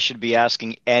nor I should be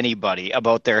asking anybody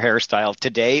about their hairstyle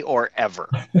today or ever.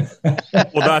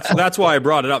 Well, that's why I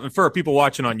brought it up. And for people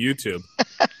watching on YouTube,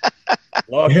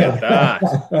 look at that.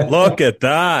 Look at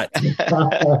that.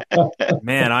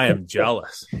 Man, I am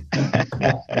jealous.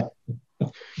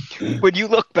 When you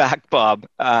look back, Bob,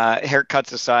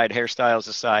 haircuts aside, hairstyles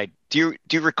aside, do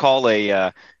you recall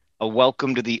a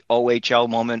welcome to the OHL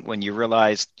moment when you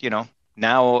realized,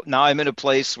 now I'm in a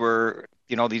place where,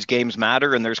 these games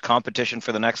matter and there's competition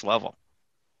for the next level?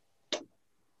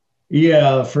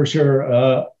 Yeah, for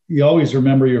sure. You always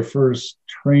remember your first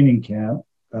training camp.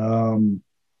 And,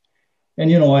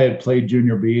 I had played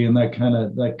junior B, and that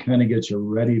kind of gets you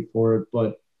ready for it.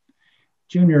 But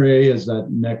junior A is that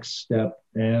next step.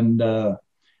 And I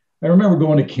remember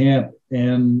going to camp,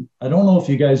 and I don't know if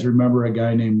you guys remember a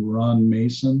guy named Ron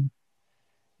Mason.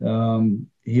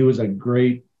 He was a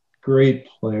great, great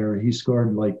player. He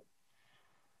scored,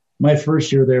 my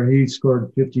first year there, he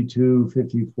scored 52,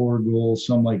 54 goals,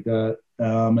 something like that.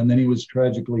 And then he was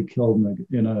tragically killed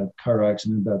in a car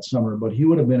accident that summer. But he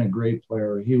would have been a great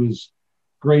player. He was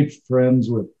great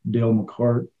friends with Dale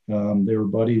McCourt. They were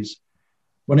buddies.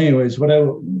 But anyways, what I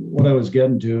was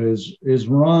getting to is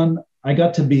Ron. I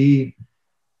got to be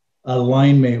a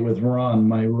line mate with Ron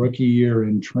my rookie year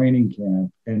in training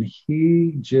camp, and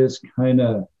he just kind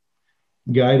of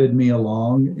guided me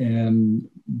along. And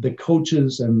the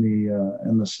coaches and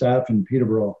the staff in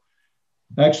Peterborough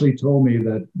actually told me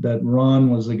that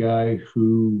Ron was the guy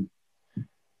who,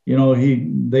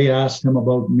 they asked him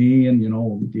about me, and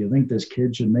do you think this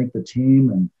kid should make the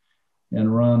team?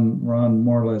 And Ron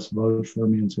more or less voted for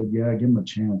me and said, yeah, give him a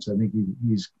chance. I think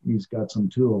he's got some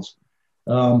tools.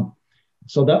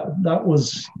 So that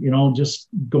was, just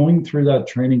going through that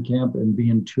training camp and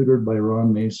being tutored by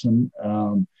Ron Mason.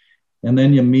 And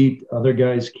then you meet other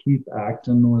guys. Keith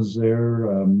Acton was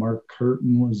there. Mark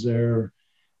Curtin was there.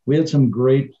 We had some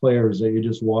great players that you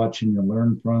just watch and you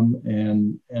learn from.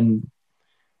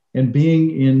 And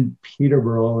being in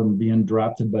Peterborough and being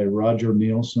drafted by Roger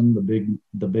Nielsen,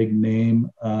 the big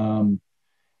name,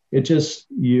 it just,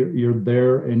 you're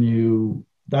there, and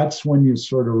that's when you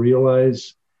sort of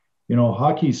realize,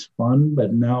 hockey's fun,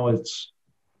 but now it's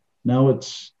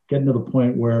getting to the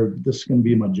point where this is going to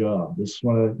be my job. This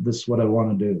is what I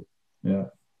want to do. Yeah.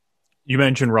 You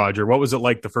mentioned Roger. What was it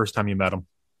like the first time you met him?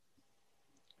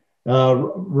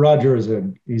 Roger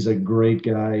he's a great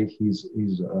guy. He's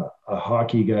a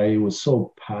hockey guy. He was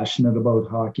so passionate about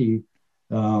hockey.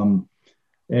 And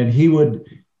he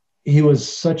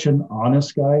was such an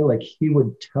honest guy. Like, he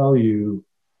would tell you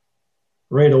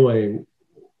right away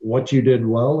what you did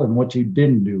well and what you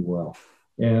didn't do well.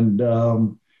 And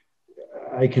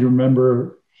I can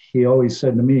remember he always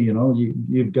said to me,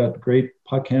 you've got great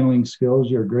puck handling skills.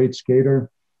 You're a great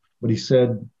skater. But he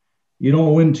said, you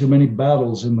don't win too many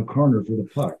battles in the corner for the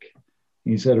puck.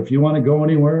 He said, if you want to go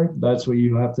anywhere, that's what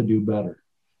you have to do better.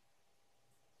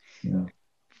 Yeah.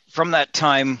 From that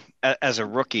time as a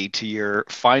rookie to your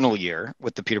final year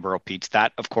with the Peterborough Petes,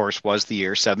 that, of course, was the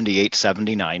year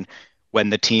 78-79 when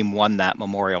the team won that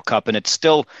Memorial Cup. And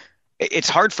it's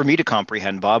hard for me to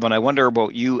comprehend, Bob, and I wonder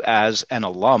about you as an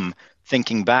alum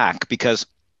thinking back, because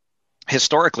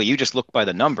historically you just look by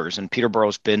the numbers, and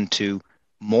Peterborough's been to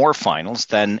more finals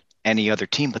than any other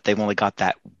team, but they've only got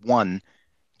that one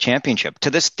championship.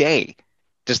 To this day,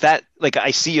 does that,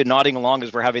 I see you nodding along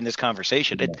as we're having this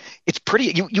conversation. Yeah. It's pretty,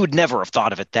 you would never have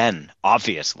thought of it then,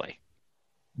 obviously.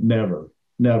 Never.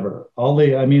 There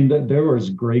was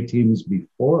great teams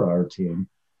before our team,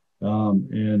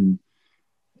 and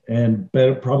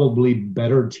probably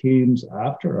better teams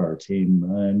after our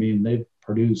team. They've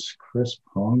produced Chris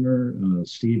Pronger,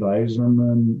 Steve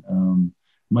Yzerman,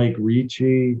 Mike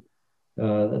Ricci.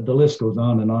 The list goes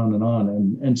on and on and on.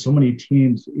 And so many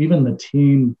teams, even the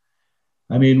team,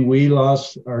 our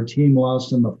team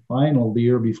lost in the final the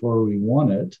year before we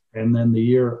won it. And then the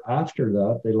year after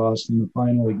that, they lost in the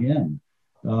final again.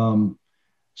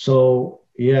 So,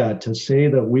 to say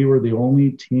that we were the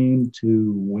only team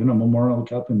to win a Memorial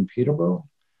Cup in Peterborough,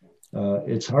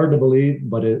 it's hard to believe,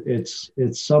 but it's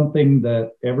something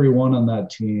that everyone on that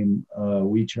team,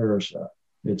 we cherish that.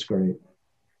 It's great.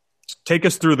 Take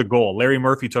us through the goal. Larry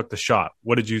Murphy took the shot.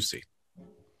 What did you see?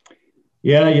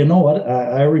 Yeah, you know what?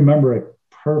 I remember it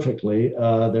perfectly.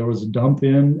 There was a dump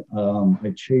in.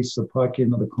 I chased the puck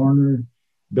into the corner.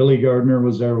 Billy Gardner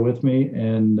was there with me,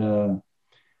 and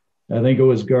I think it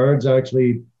was guards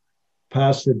actually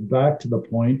passed it back to the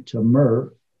point to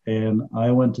Murph, and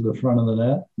I went to the front of the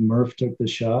net. Murph took the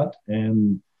shot,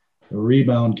 and the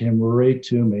rebound came right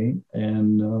to me,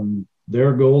 and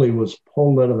their goalie was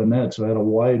pulled out of the net, so I had a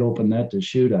wide open net to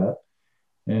shoot at,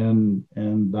 and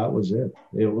that was it.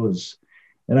 It was,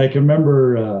 and I can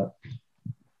remember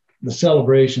the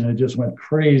celebration. It just went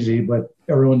crazy, but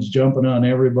everyone's jumping on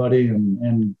everybody,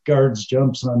 and guards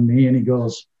jumps on me, and he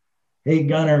goes, "Hey,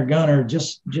 Gunner,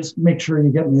 just make sure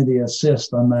you get me the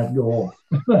assist on that goal."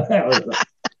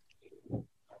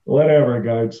 Whatever,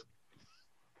 guys.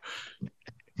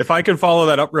 If I can follow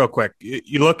that up real quick,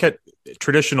 you look at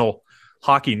traditional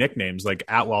hockey nicknames like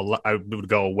Attwell, I would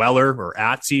go Weller or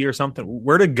Atsy or something.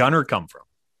 Where did Gunner come from?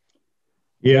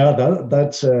 Yeah,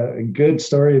 that's a good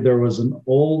story. There was an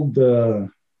old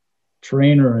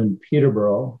trainer in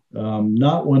Peterborough,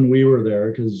 not when we were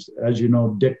there, because as you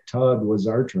know, Dick Todd was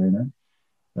our trainer.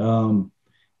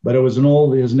 But it was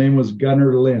his name was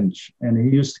Gunner Lynch, and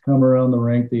he used to come around the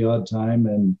rink the odd time,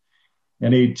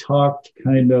 and he talked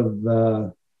kind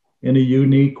of in a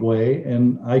unique way,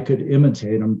 and I could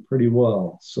imitate him pretty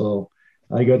well. So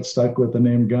I got stuck with the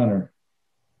name Gunner.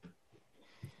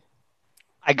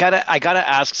 I gotta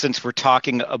ask, since we're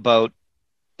talking about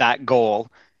that goal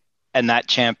and that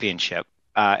championship,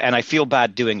 and I feel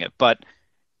bad doing it, but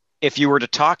if you were to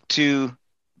talk to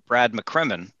Brad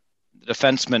McCrimmon, the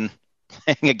defenseman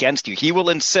playing against you, he will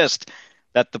insist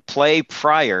that the play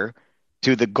prior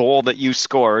to the goal that you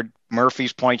scored,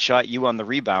 Murphy's point shot, you on the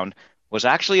rebound, was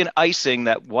actually an icing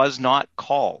that was not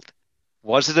called.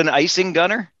 Was it an icing,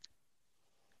 Gunner?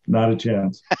 Not a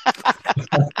chance.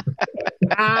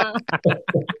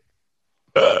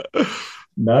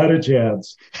 Not a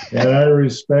chance. And I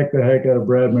respect the heck out of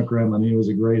Brad McCrimmon. He was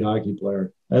a great hockey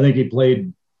player. I think he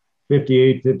played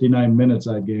 58, 59 minutes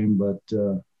that game, but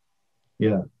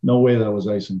yeah, no way that was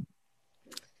icing.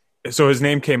 So his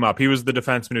name came up. He was the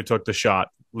defenseman who took the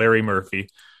shot, Larry Murphy.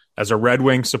 As a Red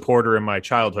Wing supporter in my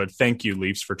childhood, thank you,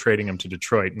 Leafs, for trading him to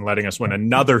Detroit and letting us win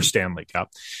another Stanley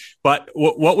Cup. But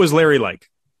what was Larry like?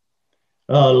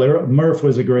 Murph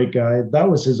was a great guy. That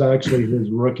was his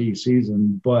rookie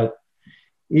season. But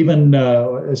even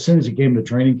as soon as he came to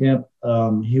training camp,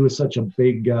 he was such a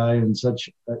big guy and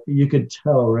you could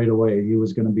tell right away he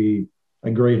was going to be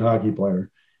a great hockey player.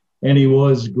 And he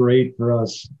was great for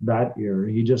us that year.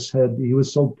 He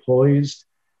was so poised,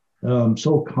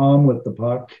 so calm with the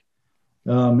puck.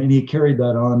 And he carried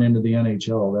that on into the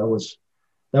NHL.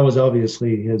 That was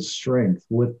obviously his strength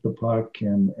with the puck,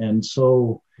 and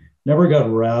so never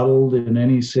got rattled in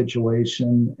any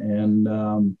situation.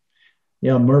 And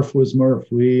Murph was Murph.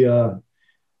 We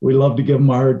loved to give him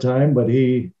a hard time, but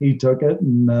he took it,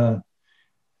 and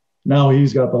now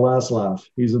he's got the last laugh.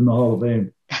 He's in the Hall of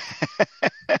Fame.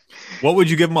 What would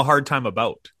you give him a hard time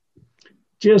about?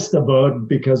 Just about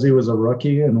because he was a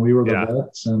rookie and we were the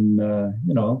vets, and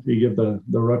you give the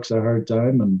rooks a hard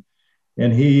time,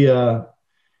 and he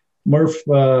Murph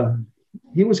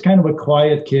he was kind of a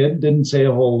quiet kid, didn't say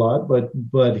a whole lot,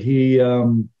 but he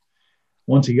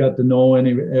once he got to know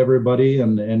everybody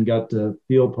and got to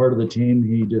feel part of the team,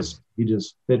 he just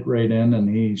fit right in, and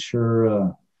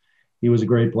he was a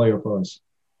great player for us.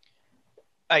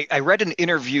 I read an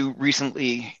interview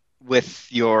recently with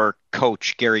your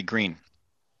coach, Gary Green,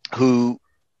 who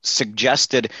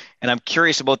suggested, and I'm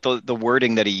curious about the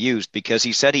wording that he used, because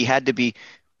he said he had to be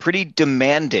pretty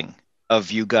demanding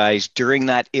of you guys during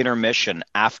that intermission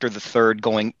after the third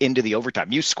going into the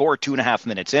overtime. You scored 2.5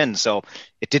 minutes in, so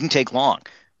it didn't take long.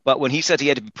 But when he said he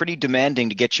had to be pretty demanding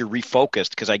to get you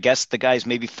refocused, because I guess the guys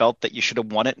maybe felt that you should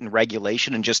have won it in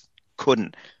regulation and just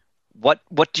couldn't. What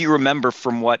do you remember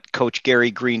from what Coach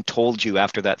Gary Green told you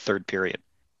after that third period?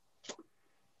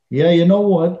 Yeah, you know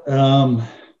what?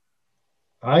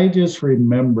 I just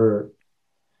remember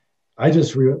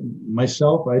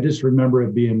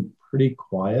it being pretty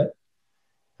quiet.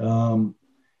 And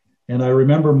I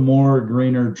remember more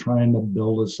Greener trying to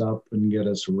build us up and get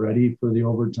us ready for the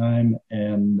overtime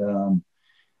and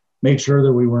make sure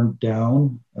that we weren't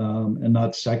down and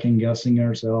not second guessing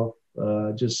ourselves.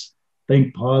 Just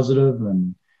think positive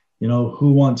and,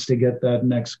 who wants to get that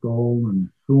next goal and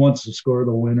who wants to score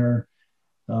the winner.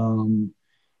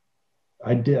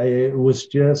 It was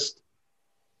just,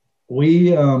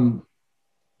 we didn't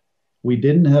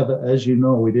have, as you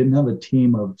know, we didn't have a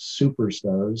team of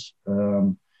superstars.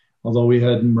 Although we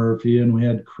had Murphy and we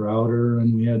had Crowder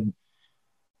and we had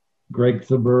Greg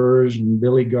Thaberge and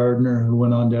Billy Gardner, who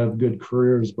went on to have good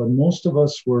careers, but most of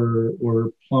us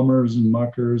were plumbers and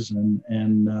muckers, and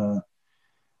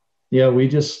we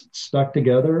just stuck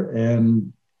together.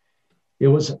 And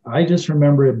I just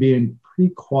remember it being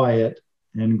pretty quiet,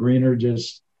 and Greener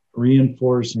just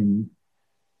reinforcing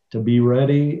to be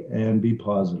ready and be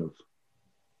positive.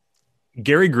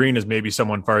 Gary Green is maybe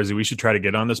someone, Farzy, we should try to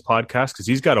get on this podcast because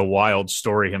he's got a wild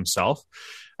story himself.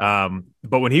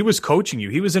 But when he was coaching you,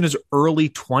 he was in his early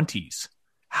 20s.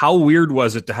 How weird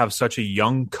was it to have such a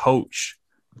young coach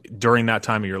during that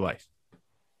time of your life?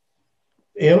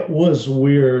 It was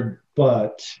weird,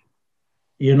 but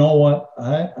you know what?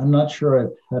 I'm not sure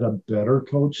I've had a better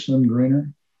coach than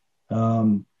Greener.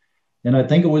 And I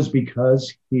think it was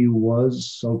because he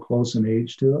was so close in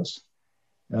age to us.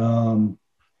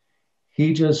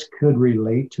 He just could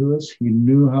relate to us. He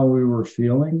knew how we were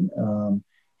feeling.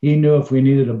 He knew if we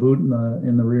needed a boot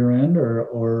in the rear end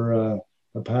or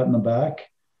a pat in the back.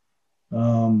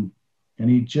 And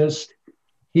he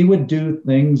would do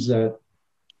things that,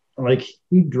 like,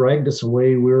 he dragged us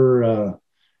away. We were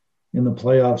in the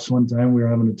playoffs one time. We were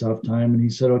having a tough time, and he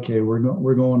said, "Okay, we're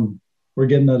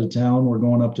getting out of town. We're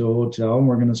going up to a hotel, and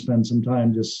we're going to spend some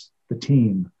time, just the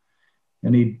team."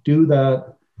 And he'd do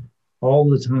that all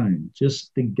the time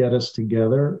just to get us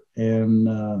together. And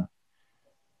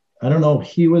I don't know,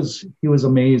 he was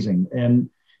amazing. And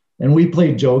we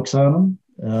played jokes on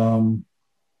him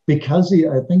because he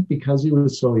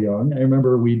was so young. I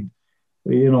remember we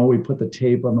put the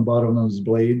tape on the bottom of his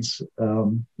blades.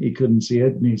 He couldn't see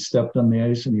it, and he stepped on the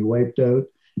ice and he wiped out.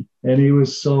 And he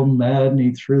was so mad, and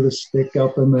he threw the stick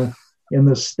up in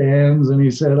the stands, and he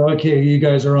said, "Okay, you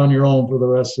guys are on your own for the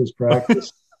rest of this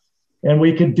practice." And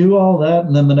we could do all that,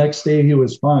 and then the next day he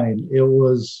was fine. It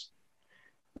was,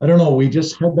 I don't know, we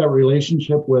just had that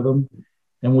relationship with him,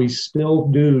 and we still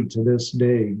do to this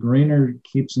day. Greener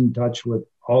keeps in touch with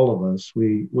all of us.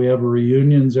 We have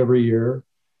reunions every year.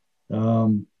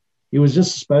 He was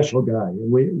just a special guy.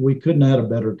 We couldn't have had a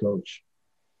better coach.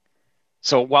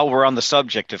 So while we're on the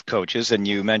subject of coaches, and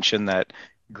you mentioned that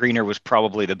Greener was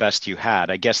probably the best you had,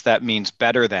 I guess that means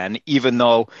better than, even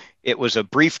though it was a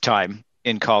brief time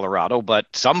in Colorado, but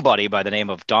somebody by the name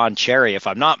of Don Cherry, if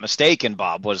I'm not mistaken,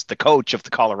 Bob, was the coach of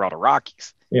the Colorado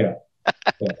Rockies. Yeah.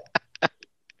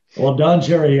 Well, Don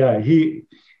Cherry,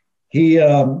 he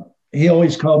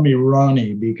always called me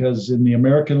Ronnie, because in the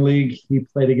American League, he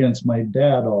played against my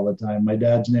dad all the time. My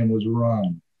dad's name was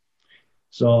Ron.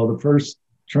 So the first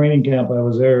training camp I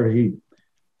was there, he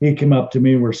came up to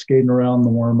me, we're skating around the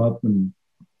warm-up, and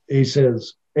he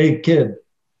says, "Hey, kid,"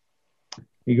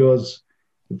 he goes,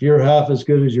 "if you're half as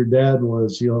good as your dad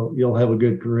was, you'll have a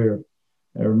good career."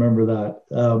 I remember that.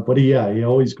 But he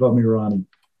always called me Ronnie.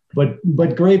 But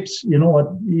Grapes, you know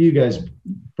what? You guys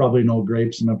probably know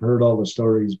Grapes, and I've heard all the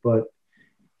stories, but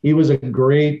he was a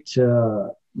great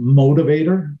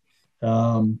motivator.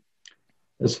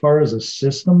 As far as a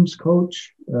systems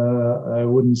coach, I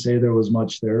wouldn't say there was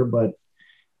much there, but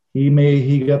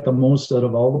he got the most out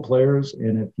of all the players.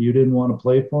 And if you didn't want to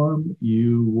play for him,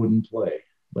 you wouldn't play.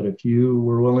 But if you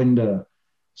were willing to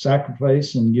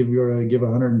sacrifice and give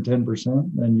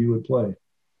 110%, then you would play.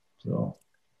 So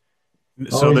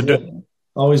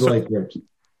always like Grapes.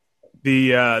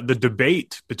 The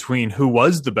debate between who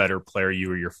was the better player,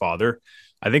 you or your father,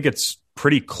 I think it's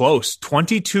pretty close.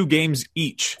 22 games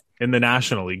each in the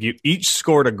National League. You each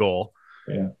scored a goal.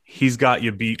 Yeah. He's got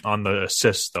you beat on the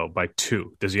assists though by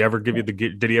 2. Did he ever give you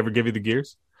the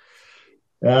gears?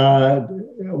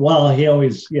 Well, he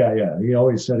always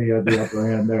said he had the upper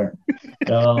hand there.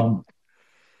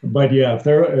 But yeah, if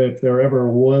there ever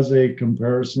was a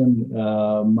comparison,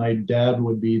 my dad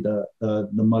would be the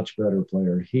much better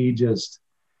player. He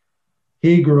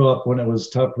grew up when it was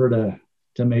tougher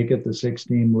to make it the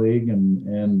 6-team league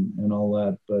and all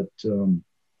that. But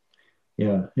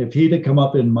yeah, if he'd have come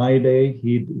up in my day,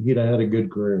 he'd have had a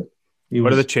good career.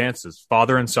 What are the chances?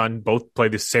 Father and son both play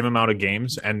the same amount of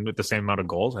games and with the same amount of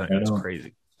goals? I think it's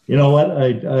crazy. You know what?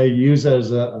 I use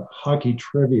as a hockey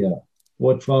trivia.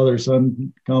 What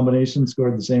father-son combination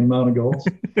scored the same amount of goals?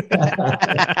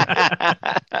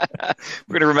 We're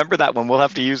going to remember that one. We'll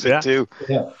have to use it too.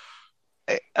 Yeah.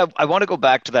 I want to go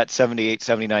back to that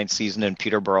 78-79 season in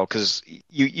Peterborough, because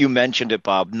you mentioned it,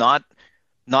 Bob. Not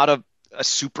a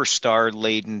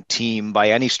superstar-laden team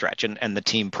by any stretch, and the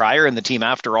team prior and the team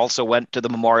after also went to the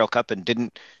Memorial Cup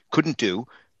and couldn't do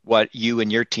what you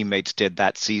and your teammates did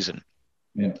that season.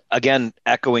 again,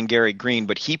 echoing Gary Green,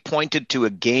 but he pointed to a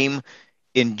game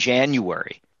in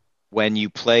January when you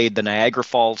played the Niagara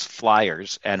Falls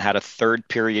Flyers and had a third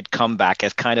period comeback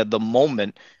as kind of the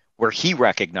moment where he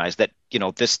recognized that,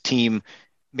 this team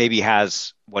maybe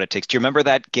has what it takes. Do you remember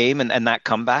that game and that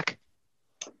comeback?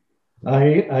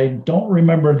 I don't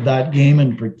remember that game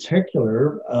in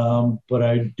particular, but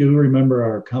I do remember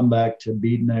our comeback to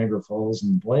beat Niagara Falls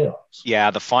in the playoffs.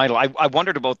 Yeah, the final. I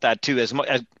wondered about that too. As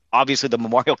obviously the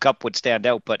Memorial Cup would stand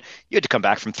out, but you had to come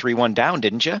back from 3-1 down,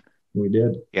 didn't you? We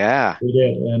did. Yeah. We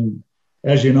did. And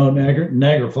as you know,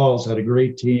 Niagara Falls had a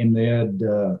great team. They had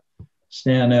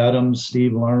Stan Adams,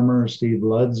 Steve Larmer, Steve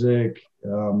Ludzik.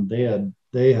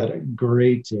 They had a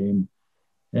great team.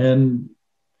 And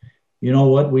you know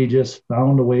what? We just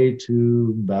found a way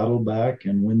to battle back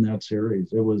and win that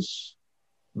series. That was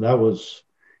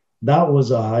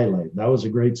a highlight. That was a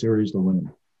great series to win.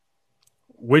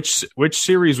 Which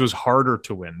series was harder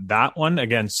to win? That one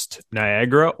against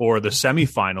Niagara or the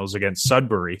semifinals against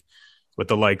Sudbury with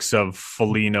the likes of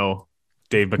Foligno,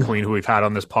 Dave McQueen, who we've had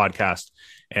on this podcast,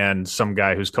 and some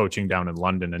guy who's coaching down in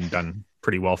London and done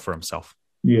pretty well for himself?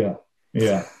 Yeah.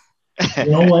 You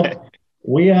know what?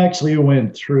 We actually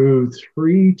went through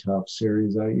 3 tough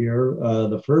series that year.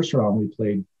 The first round we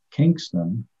played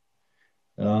Kingston,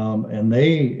 and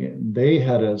they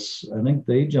had us. I think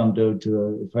they jumped out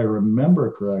to, if I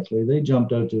remember correctly, they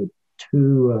jumped out to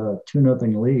a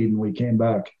 2-0 lead, and we came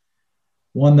back,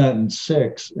 won that in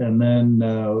 6, and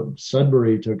then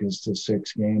Sudbury took us to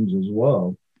 6 games as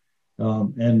well.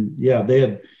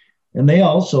 They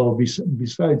also,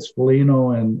 besides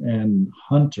Foligno and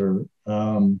Hunter.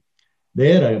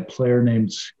 They had a player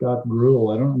named Scott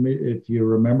Gruel. I don't know if you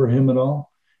remember him at all.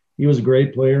 He was a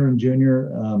great player in junior,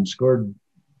 scored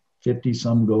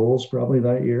 50-some goals probably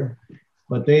that year.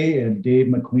 But they and Dave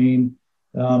McQueen,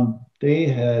 they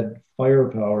had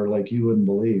firepower like you wouldn't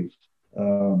believe.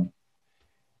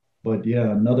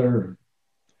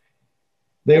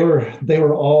 They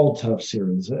were all tough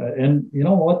series. And you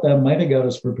know what? That might have got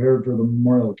us prepared for the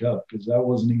Memorial Cup because that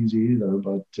wasn't easy either.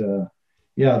 But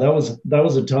that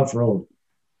was a tough road,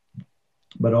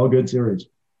 but all good series.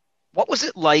 What was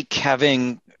it like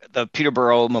having the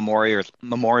Peterborough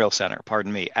Memorial Center,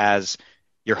 as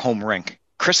your home rink?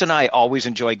 Chris and I always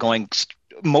enjoy going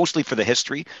mostly for the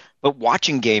history, but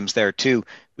watching games there too.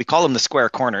 We call them the square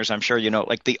corners. I'm sure you know,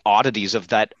 like the oddities of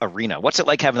that arena. What's it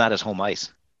like having that as home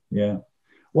ice? Yeah.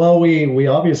 Well, we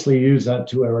obviously use that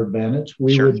to our advantage.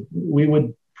 We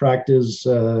would practice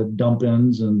dump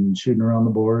ins and shooting around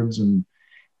the boards, and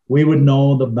we would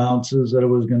know the bounces that it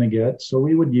was going to get. So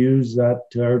we would use that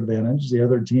to our advantage. The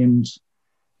other teams,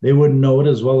 they wouldn't know it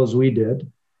as well as we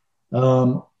did.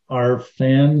 Our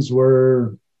fans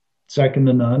were second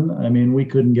to none. I mean, we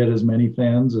couldn't get as many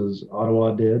fans as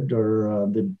Ottawa did or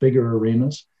the bigger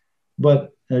arenas.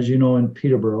 But as you know, in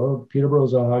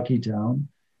Peterborough's a hockey town,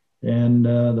 and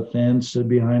the fans stood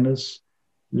behind us.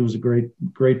 It was a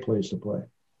great place to play.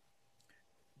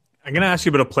 I'm going to ask you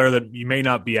about a player that you may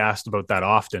not be asked about that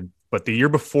often, but the year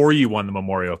before you won the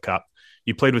Memorial Cup,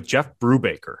 you played with Jeff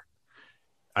Brubaker.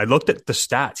 I looked at the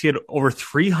stats. He had over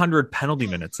 300 penalty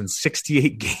minutes in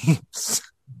 68 games.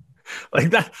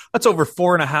 Like that's over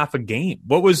 4.5 a game.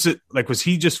 What was it like? Was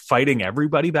he just fighting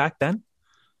everybody back then?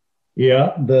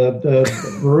 Yeah,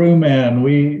 the Brew man.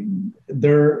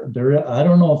 I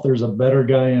don't know if there's a better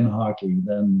guy in hockey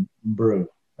than Brew.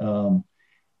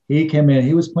 He came in,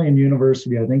 he was playing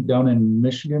university, I think, down in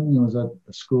Michigan. He was at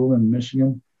a school in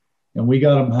Michigan, and we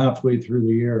got him halfway through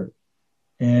the year.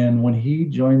 And when he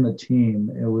joined the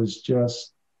team, it was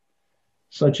just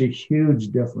such a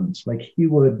huge difference. Like he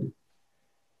would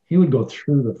go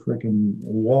through the freaking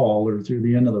wall or through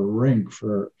the end of the rink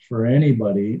for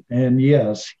anybody. And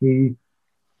yes, he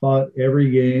fought every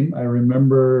game. I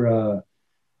remember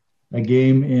a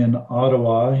game in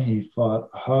Ottawa. He fought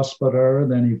Hospodar,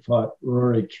 then he fought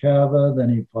Rory Cava, then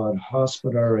he fought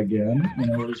Hospodar again. And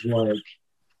it was like,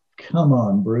 come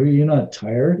on, Brew, you're not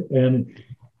tired? And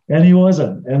he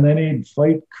wasn't. And then he'd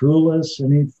fight Koulis,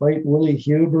 and he'd fight Willie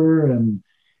Huber and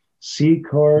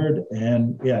Secord.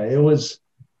 And yeah, it was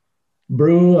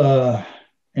Brew.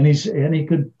 And he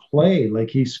could play. Like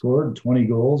he scored 20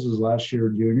 goals his last year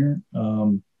junior,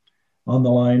 on the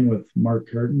line with Mark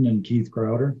Curtin and Keith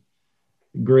Crowder.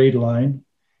 Great line.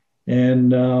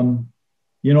 And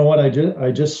you know what?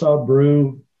 I just saw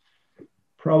Brew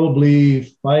probably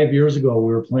 5 years ago.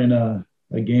 We were playing a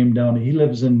game down. He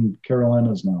lives in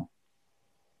Carolinas now.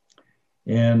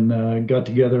 And got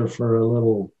together for a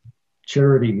little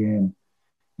charity game.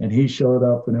 And he showed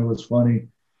up, and it was funny.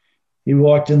 He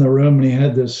walked in the room, and he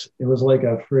had this, it was like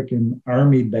a freaking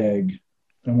army bag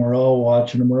and we're all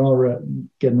watching, and we're all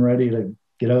getting ready to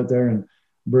get out there, and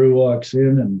Brew walks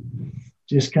in and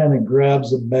just kind of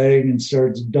grabs a bag and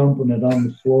starts dumping it on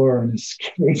the floor, and his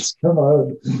skates come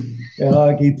out, and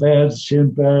hockey pads,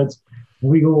 shin pads.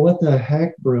 And we go, what the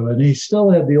heck, Brew? And he still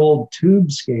had the old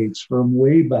tube skates from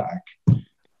way back.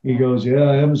 He goes, yeah,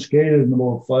 I haven't skated in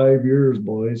about 5 years,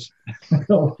 boys.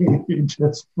 He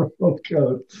just broke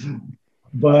out.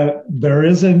 But there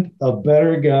isn't a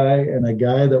better guy and a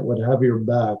guy that would have your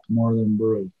back more than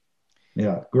Brew.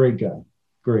 Yeah, great guy.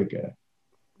 Great guy.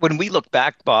 When we look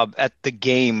back, Bob, at the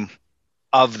game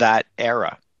of that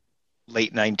era,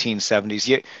 late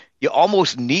 1970s, you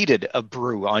almost needed a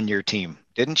Brew on your team,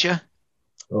 didn't you?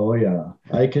 Oh, yeah.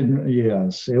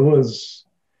 Yes. It was,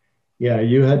 yeah,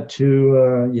 you had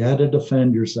to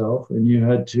defend yourself, and you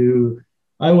had to,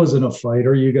 I wasn't a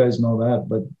fighter, you guys know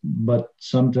that, but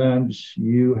sometimes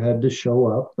you had to show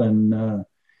up, and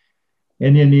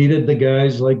you needed the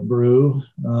guys like Brew.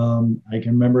 I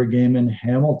can remember a game in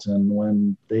Hamilton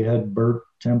when they had Bert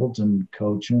Templeton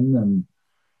coaching,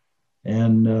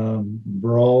 and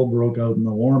brawl broke out in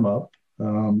the warm-up.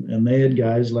 And they had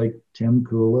guys like Tim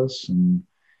Coulis and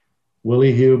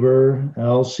Willie Huber,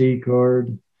 Al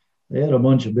Secord. They had a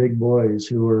bunch of big boys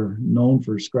who were known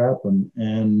for scrapping.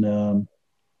 And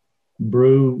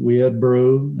Brew, we had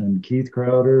Brew and Keith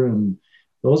Crowder, and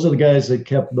those are the guys that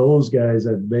kept those guys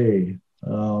at bay.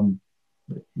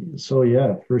 So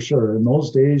yeah, for sure. In those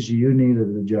days, you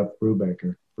needed a Jeff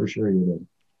Brubaker. For sure you did.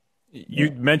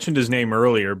 You mentioned his name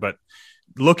earlier, but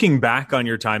looking back on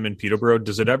your time in Peterborough,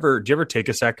 do you ever take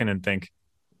a second and think,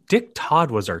 Dick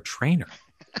Todd was our trainer?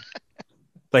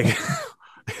 Like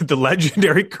the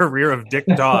legendary career of Dick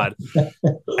Todd,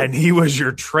 and he was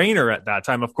your trainer at that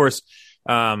time. Of course,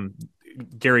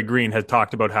 Gary Green had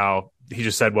talked about how he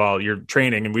just said, well, you're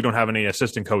training and we don't have any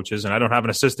assistant coaches and I don't have an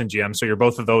assistant GM. So you're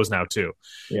both of those now too.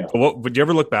 Yeah. But would you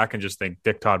ever look back and just think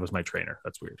Dick Todd was my trainer?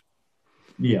 That's weird.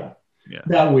 Yeah.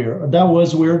 That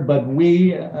was weird. But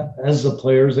we, as the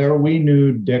players there, we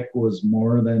knew Dick was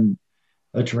more than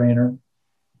a trainer.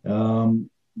 He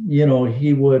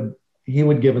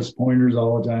would give us pointers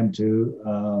all the time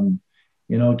too.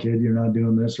 Kid, you're not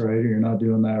doing this right, or you're not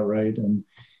doing that right.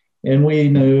 And we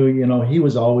knew, he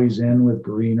was always in with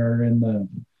Greener in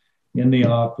the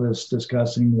office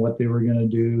discussing what they were going to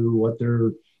do, what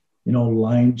their,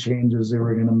 line changes they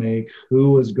were going to make,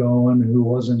 who was going, who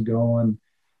wasn't going.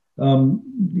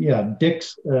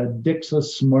 Dick's a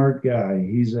smart guy.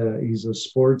 He's a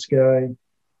sports guy.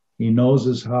 He knows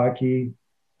his hockey.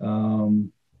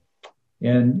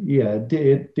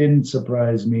 It didn't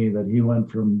surprise me that he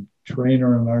went from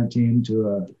trainer on our team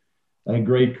to a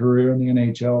great career in the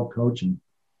NHL coaching.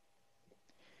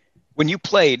 When you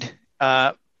played,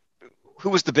 who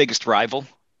was the biggest rival?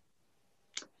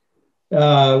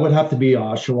 It would have to be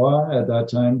Oshawa at that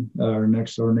time, our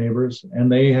next door neighbors.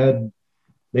 And they had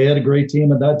a great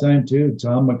team at that time too.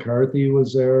 Tom McCarthy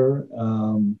was there,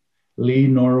 Lee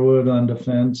Norwood on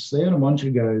defense. They had a bunch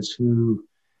of guys who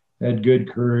had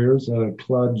good careers.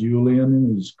 Claude Julian,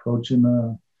 who's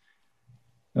coaching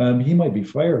he might be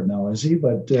fired now, is he?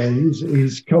 But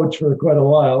he's coached for quite a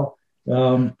while.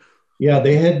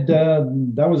 They had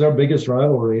that was our biggest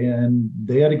rivalry, and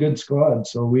they had a good squad.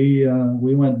 So we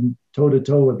went toe to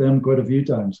toe with them quite a few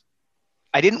times.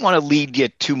 I didn't want to lead you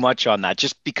too much on that,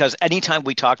 just because anytime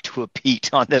we talk to a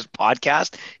Pete on this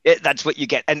podcast, that's what you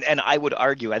get. And I would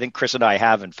argue, I think Chris and I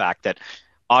have, in fact, that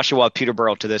Oshawa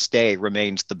Peterborough to this day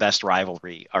remains the best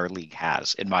rivalry our league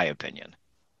has, in my opinion.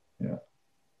 Yeah.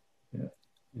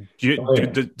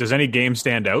 Does any game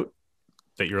stand out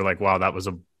that you're like, wow, that was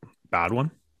a bad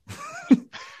one?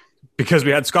 Because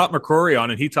we had Scott McCrory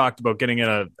on, and he talked about getting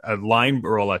in a line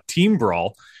brawl, a team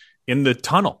brawl in the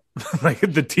tunnel. Like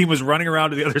the team was running around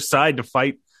to the other side to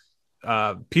fight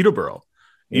Peterborough,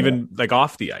 even like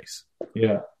off the ice.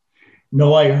 Yeah.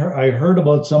 No, I heard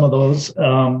about some of those.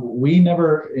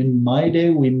 In my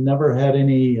day, we never had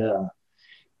any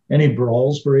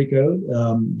brawls break out.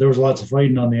 There was lots of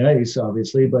fighting on the ice,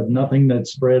 obviously, but nothing that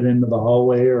spread into the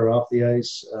hallway or off the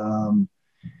ice.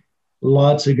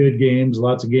 Lots of good games,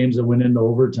 lots of games that went into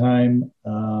overtime.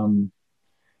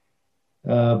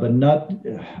 But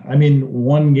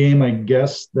one game, I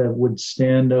guess, that would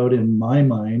stand out in my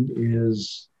mind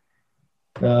is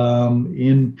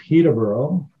in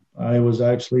Peterborough. I was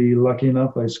actually lucky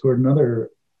enough, I scored another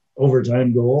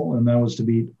overtime goal, and that was to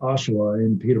beat Oshawa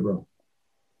in Peterborough.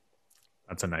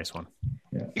 That's a nice one.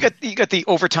 Yeah. You got the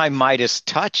overtime Midas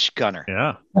touch, Gunner.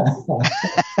 Yeah.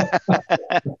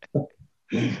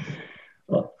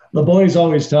 The boys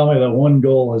always tell me that one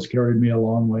goal has carried me a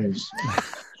long ways.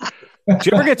 Do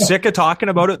you ever get sick of talking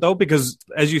about it though? Because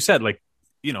as you said, like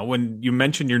when you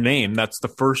mention your name, that's the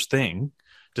first thing.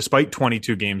 Despite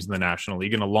 22 games in the National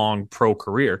League and a long pro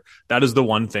career, that is the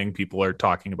one thing people are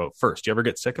talking about first. Do you ever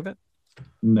get sick of it?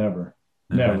 Never.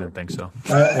 I didn't think so.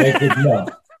 I think no.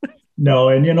 No,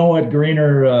 and you know what,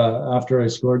 Greener, after I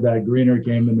scored that, Greener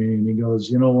came to me and he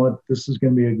goes, you know what, this is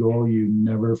going to be a goal you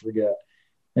never forget.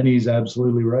 And he's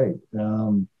absolutely right.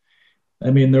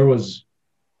 There was,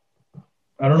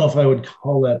 I don't know if I would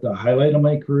call that the highlight of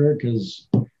my career, because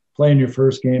playing your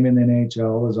first game in the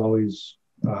NHL is always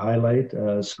a highlight.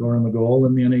 Scoring the goal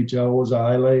in the NHL was a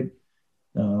highlight.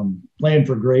 Playing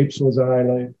for Grapes was a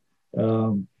highlight.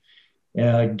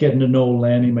 Getting to know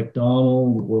Lanny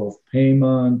McDonald, Wolf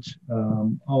Paymont,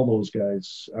 all those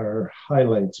guys are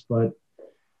highlights. But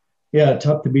yeah,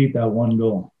 tough to beat that one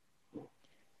goal.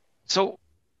 So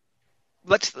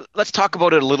let's talk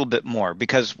about it a little bit more,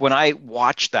 because when I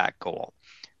watch that goal,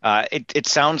 it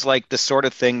sounds like the sort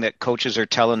of thing that coaches are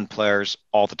telling players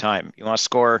all the time. You want to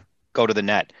score, go to the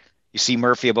net. You see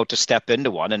Murphy about to step into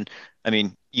one, and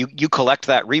you collect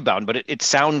that rebound, but it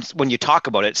sounds, when you talk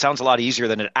about it, it sounds a lot easier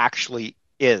than it actually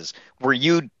is. Were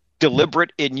you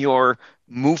deliberate in your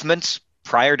movements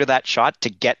prior to that shot to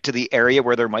get to the area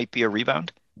where there might be a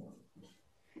rebound?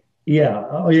 Yeah.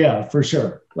 Oh yeah, for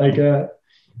sure. I can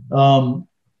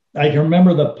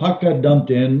remember the puck got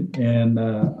dumped in, and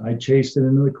I chased it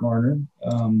into the corner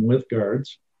with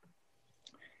guards.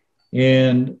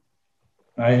 And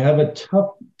I have a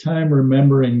tough time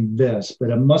remembering this, but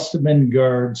it must have been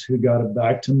guards who got it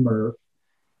back to Murph.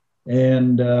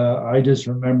 And I just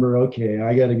remember, okay,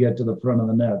 I got to get to the front of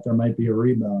the net. There might be a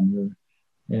rebound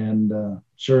here. And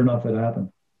sure enough, it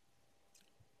happened.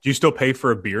 Do you still pay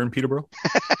for a beer in Peterborough?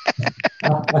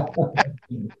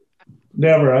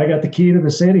 Never. I got the key to the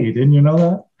city. Didn't you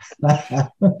know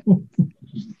that?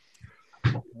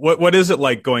 What is it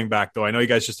like going back, though? I know you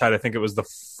guys just had, I think it was the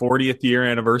 40th year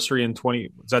anniversary in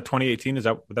 2018? Would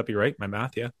that be right? My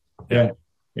math? Yeah.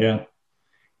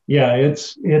 Yeah.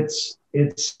 It's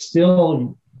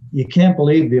still, you can't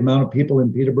believe the amount of people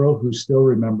in Peterborough who still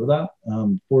remember that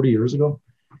 40 years ago.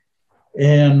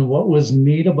 And what was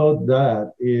neat about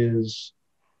that is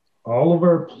all of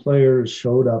our players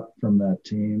showed up from that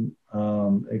team,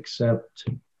 except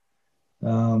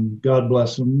God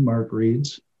bless him, Mark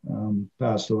Reeds.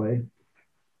 Passed away.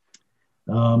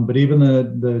 But even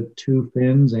the two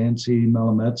Finns, Anssi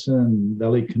Melametsa and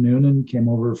Veli Kanunen, came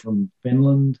over from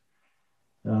Finland.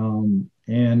 And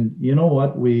you know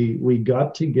what? We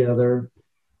got together,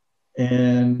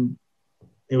 and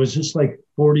it was just like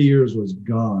 40 years was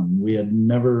gone. We had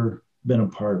never been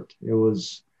apart.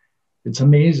 It's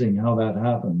amazing how that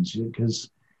happens, because,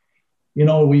 we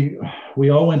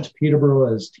all went to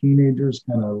Peterborough as teenagers,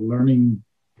 kind of learning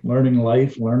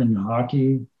life, learning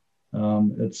hockey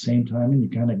at the same time, and you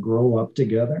kind of grow up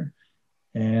together.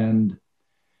 And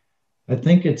I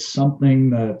think it's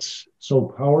something that's so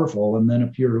powerful. And then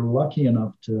if you're lucky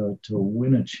enough to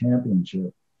win a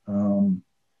championship, you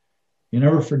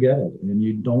never forget it. And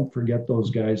you don't forget those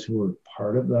guys who were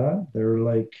part of that. They're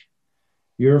like,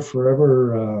 you're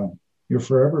forever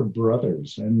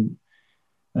brothers. And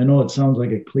I know it sounds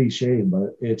like a cliche,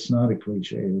 but it's not a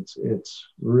cliche. It's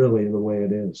really the way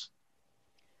it is.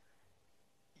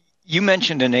 You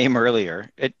mentioned a name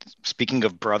earlier. Speaking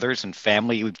of brothers and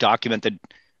family, we've documented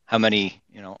how many,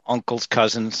 uncles,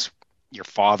 cousins, your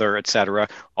father, etc.,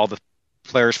 all the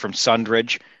players from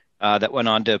Sundridge that went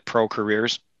on to pro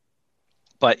careers.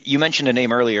 But you mentioned a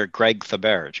name earlier, Greg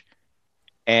Thaberge.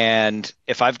 And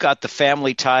if I've got the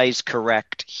family ties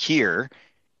correct here,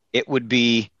 it would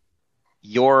be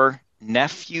your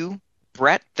nephew,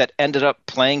 Brett, that ended up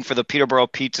playing for the Peterborough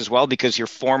Petes as well, because your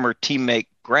former teammate,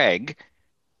 Greg,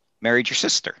 married your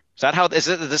sister. Is that how did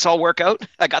this all work out?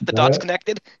 I got the dots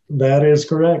connected? That is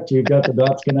correct. You got the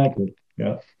dots connected.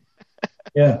 Yeah.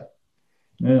 Yeah.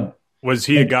 Was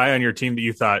he a guy on your team that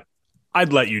you thought,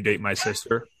 I'd let you date my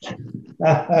sister?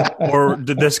 Or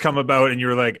did this come about and you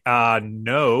were like,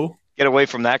 no? Get away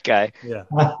from that guy. Yeah.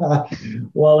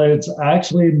 Well, it's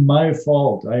actually my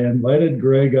fault. I invited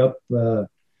Greg up to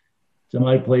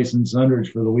my place in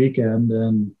Sundridge for the weekend,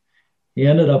 and he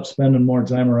ended up spending more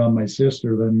time around my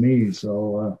sister than me.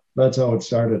 So that's how it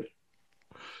started.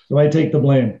 So I take the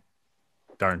blame.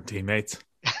 Darn teammates.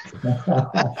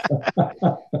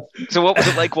 So what was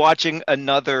it like watching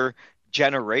another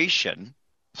generation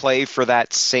play for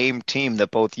that same team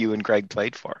that both you and Greg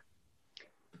played for?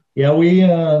 Yeah,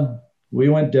 we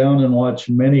went down and watched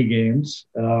many games.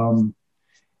 And,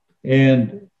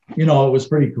 it was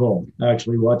pretty cool,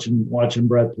 actually, watching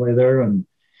Brett play there. And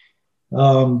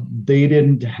they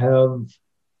didn't have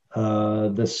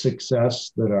the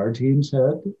success that our teams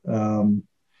had.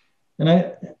 And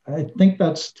I think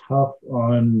that's tough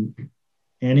on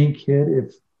any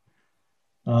kid.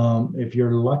 If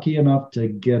you're lucky enough to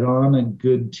get on a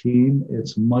good team,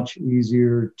 it's much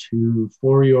easier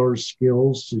for your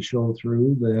skills to show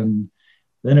through than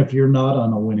if you're not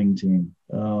on a winning team.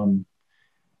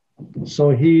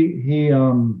 So he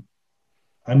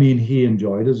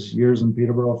enjoyed his years in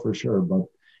Peterborough for sure, but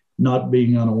not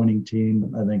being on a winning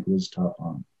team, I think, was tough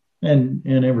on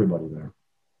and everybody there.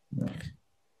 Yeah.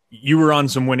 You were on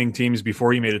some winning teams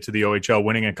before you made it to the OHL,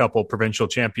 winning a couple provincial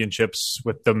championships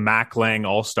with the Mac Lang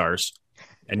All-Stars.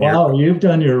 And wow, you've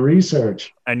done your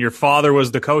research. And your father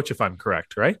was the coach, if I'm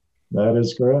correct, right? That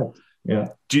is correct,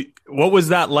 yeah. What was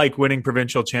that like, winning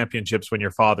provincial championships when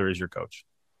your father is your coach?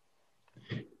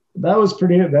 That was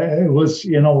it was,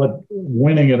 what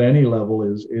winning at any level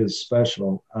is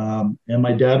special. And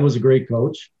my dad was a great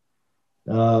coach.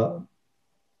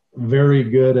 Very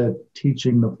good at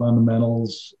teaching the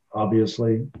fundamentals,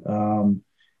 obviously.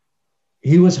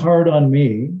 He was hard on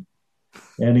me,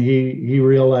 and he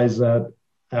realized that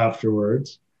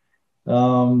afterwards.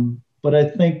 But I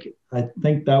think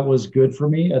that was good for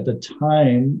me. At the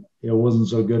time, it wasn't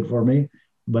so good for me,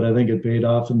 but I think it paid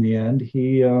off in the end.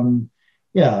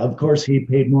 Of course, he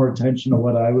paid more attention to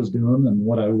what I was doing and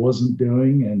what I wasn't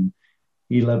doing, and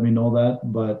he let me know that.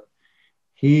 But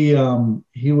he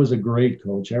was a great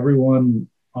coach. Everyone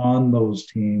on those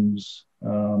teams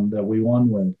that we won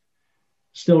with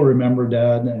still remember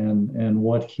Dad and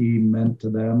what he meant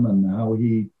to them and how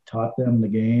he taught them the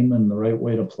game and the right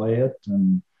way to play it.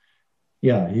 And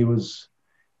yeah,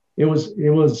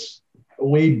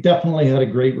 we definitely had a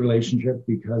great relationship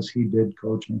because he did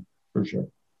coach me for sure.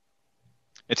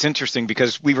 It's interesting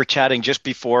because we were chatting just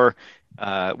before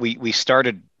we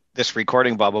started this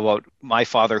recording, Bob, about my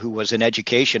father, who was in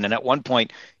education. And at one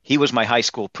point, he was my high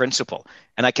school principal.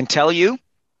 And I can tell you,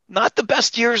 not the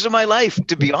best years of my life,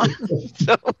 to be honest.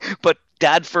 But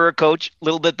Dad for a coach, a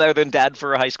little bit better than Dad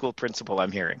for a high school principal,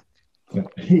 I'm hearing.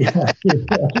 Yeah, a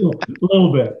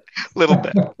little bit. Little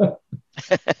bit.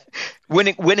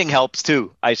 Winning helps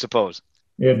too, I suppose.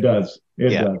 It does.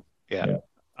 It does. Yeah.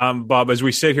 Bob, as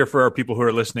we sit here for our people who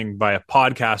are listening by a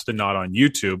podcast and not on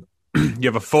YouTube, you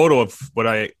have a photo of what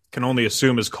I can only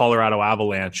assume is Colorado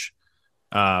Avalanche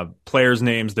players'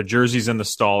 names, the jerseys in the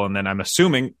stall, and then I'm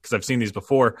assuming, because I've seen these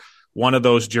before, one of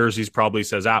those jerseys probably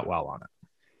says Attwell on it.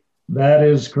 That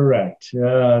is correct.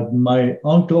 My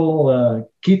uncle,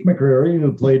 Keith McCreary,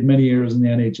 who played many years in the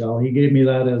NHL, he gave me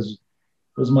that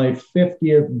was my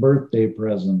 50th birthday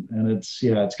present. And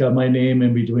it's got my name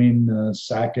in between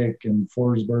Sakic and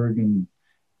Forsberg and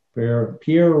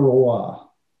Pierre Roy.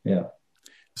 Yeah.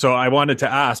 So I wanted to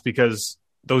ask, because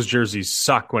those jerseys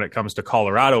suck when it comes to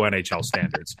Colorado NHL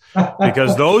standards,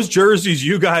 because those jerseys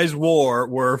you guys wore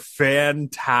were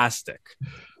fantastic.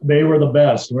 They were the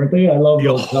best, weren't they? I love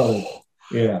those colors.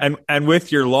 Yeah. And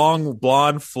with your long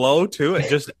blonde flow too, it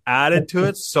just added to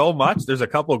it so much. There's a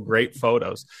couple of great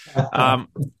photos. What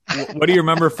do you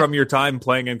remember from your time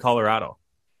playing in Colorado?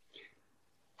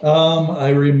 I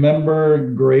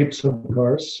remember grapes, of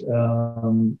course,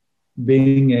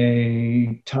 being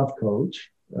a tough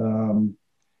coach,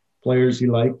 players he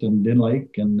liked and didn't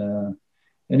like. And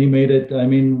he made it. I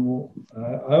mean,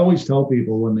 I always tell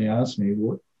people when they ask me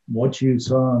what you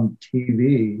saw on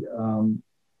TV,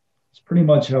 it's pretty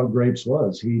much how Grapes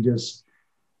was. He just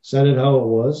said it how it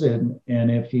was. And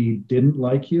if he didn't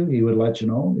like you, he would let you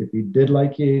know. If he did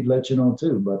like you, he'd let you know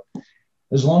too. But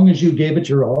as long as you gave it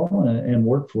your all and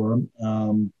worked for him,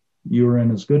 you were in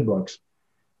his good books.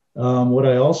 What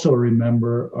I also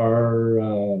remember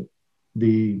are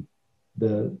the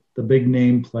big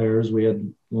name players. We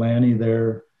had Lanny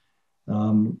there.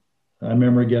 I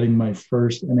remember getting my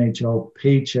first NHL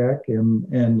paycheck,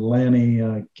 and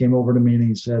Lanny came over to me and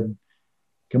he said,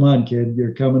 "Come on, kid,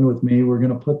 you're coming with me. We're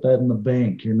going to put that in the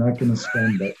bank. You're not going to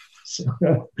spend it."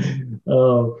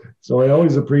 So I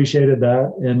always appreciated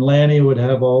that. And Lanny would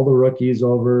have all the rookies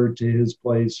over to his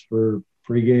place for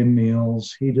pregame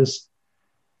meals.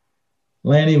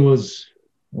 Lanny was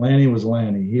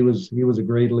Lanny. He was a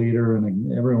great leader,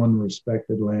 and everyone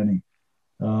respected Lanny.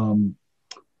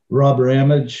 Rob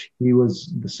Ramage, he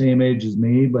was the same age as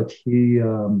me, but he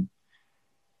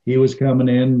was coming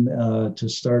in to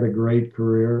start a great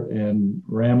career, and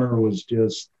Rammer was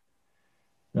just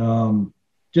an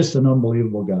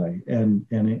unbelievable guy, and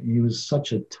he was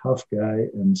such a tough guy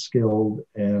and skilled.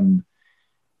 And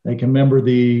I can remember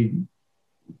the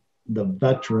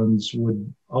veterans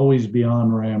would always be on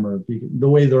Rammer the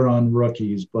way they're on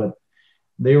rookies, but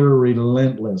they were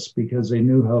relentless because they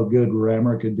knew how good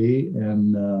Rammer could be.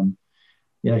 And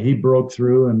he broke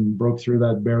through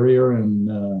that barrier.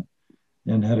 And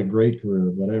and had a great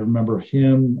career. But I remember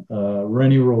him.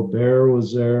 Rennie Robert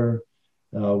was there.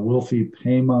 Wolfie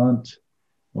Paymont.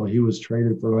 Well, he was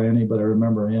traded for Lanny, but I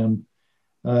remember him.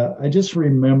 I just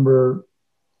remember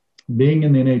being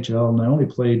in the NHL, and I only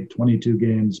played 22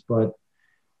 games, but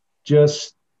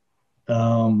just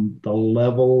the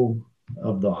level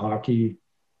of the hockey,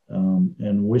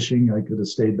 and wishing I could have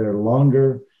stayed there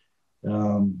longer.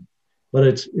 But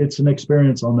it's an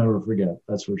experience I'll never forget.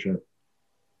 That's for sure.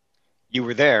 You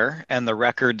were there, and the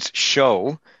records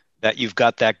show that you've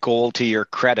got that goal to your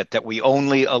credit that we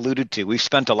only alluded to. We've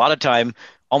spent a lot of time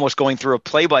almost going through a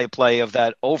play-by-play of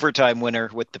that overtime winner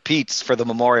with the Peets for the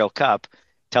Memorial Cup.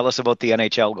 Tell us about the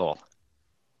NHL goal.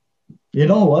 You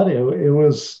know what? It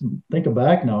was, thinking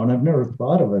back now, and I've never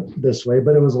thought of it this way,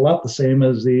 but it was a lot the same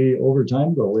as the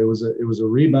overtime goal. It was a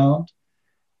rebound.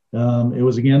 It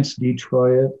was against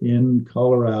Detroit in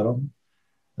Colorado.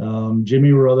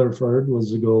 Jimmy Rutherford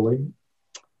was the goalie.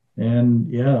 And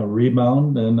yeah,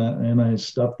 rebound, and I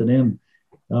stuffed it in.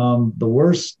 The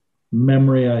worst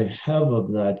memory I have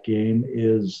of that game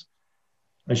is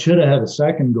I should have had a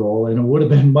second goal, and it would have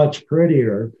been much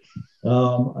prettier.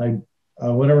 I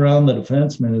went around the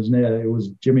defenseman. It was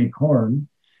Jimmy Korn,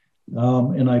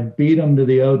 and I beat him to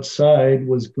the outside.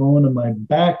 Was going to my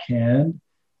backhand,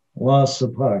 lost the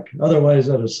puck. Otherwise,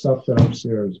 I'd have stuffed it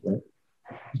upstairs, but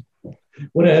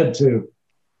would have had to.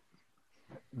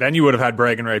 Then you would have had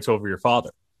bragging rights over your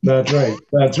father. That's right.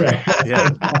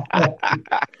 Yeah.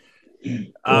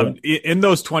 In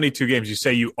those 22 games, you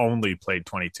say you only played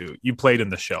 22. You played in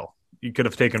the show. You could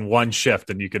have taken one shift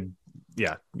and you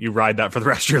ride that for the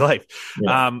rest of your life.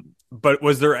 Yeah. But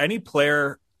was there any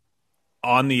player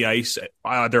on the ice,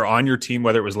 either on your team,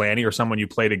 whether it was Lanny or someone you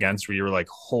played against, where you were like,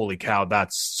 holy cow,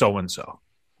 that's so-and-so?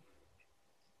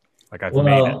 Like I've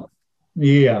made it.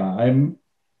 Yeah, I'm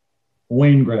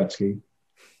Wayne Gretzky.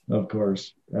 Of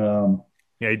course. Yeah,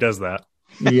 he does that.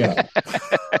 Yeah.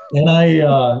 And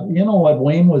you know what?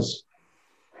 Wayne was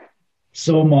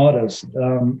so modest.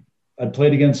 I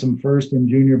played against him first in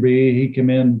junior B. He came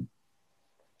in,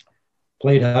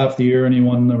 played half the year, and he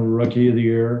won the Rookie of the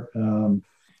Year.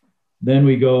 Then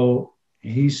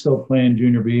he's still playing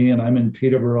junior B, and I'm in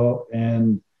Peterborough,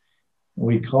 and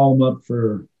we call him up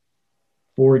for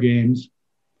 4 games.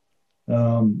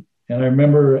 And I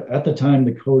remember at the time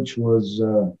the coach was,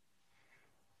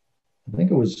 I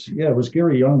think it was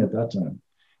Gary Young at that time.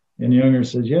 And Younger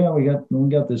says, yeah, we got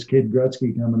this kid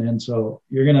Gretzky coming in, so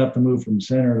you're going to have to move from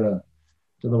center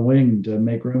to the wing to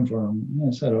make room for him. And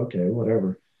I said, okay,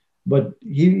 whatever. But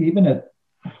I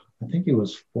think he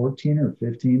was 14 or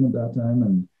 15 at that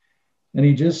time. And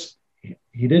he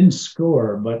didn't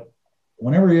score, but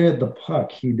whenever he had the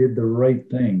puck, he did the right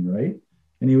thing, right?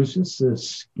 And he was just a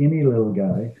skinny little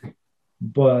guy,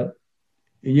 but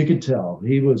you could tell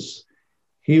he was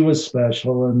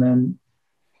special. And then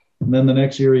the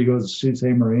next year he goes to Sault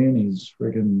Ste. Marie, and he's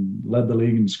freaking led the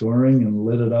league in scoring and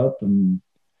lit it up. And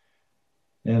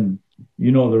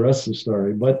you know the rest of the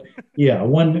story. But yeah,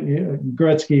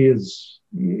 Gretzky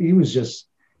he was just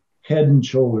head and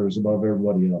shoulders above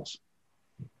everybody else.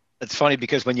 It's funny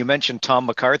because when you mentioned Tom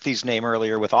McCarthy's name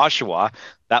earlier with Oshawa,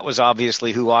 that was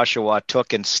obviously who Oshawa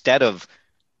took instead of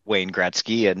Wayne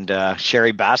Gretzky. And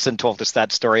Sherry Basson told us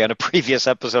that story on a previous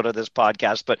episode of this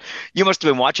podcast. But you must have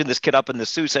been watching this kid up in the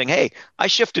Sioux saying, hey, I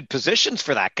shifted positions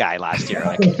for that guy last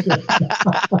year.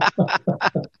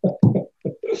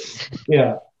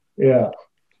 Yeah.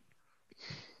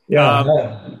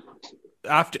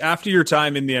 After your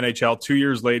time in the NHL, 2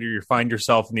 years later, you find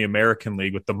yourself in the American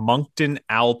League with the Moncton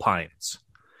Alpines.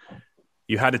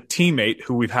 You had a teammate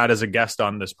who we've had as a guest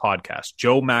on this podcast,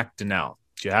 Joe McDonnell.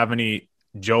 Do you have any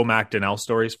Joe McDonnell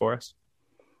stories for us?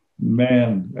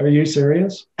 Man, are you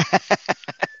serious?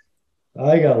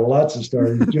 I got lots of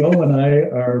stories. Joe and I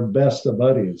are best of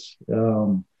buddies.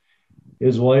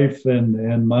 His wife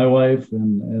and my wife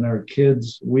and our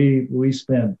kids, we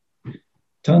spent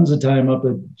tons of time up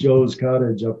at Joe's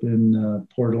cottage up in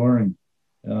Port Loring.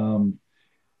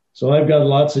 So I've got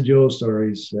lots of Joe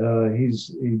stories.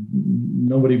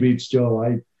 Nobody beats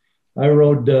Joe. I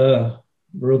rode the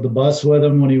bus with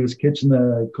him when he was coaching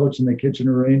the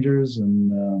Kitchener Rangers,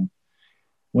 and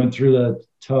went through the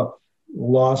tough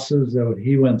losses that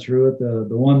he went through at the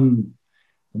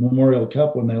Memorial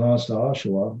Cup when they lost to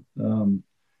Oshawa.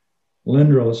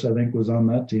 Lindros, I think, was on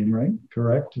that team, right?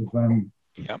 Correct?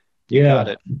 Yep. Got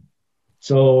it.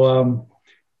 So,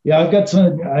 I've got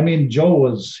some. I mean, Joe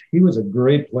was a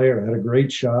great player, had a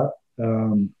great shot.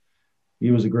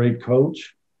 He was a great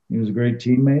coach. He was a great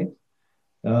teammate.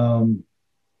 I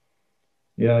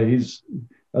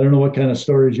don't know what kind of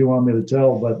stories you want me to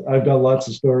tell, but I've got lots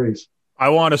of stories. I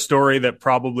want a story that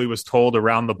probably was told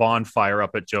around the bonfire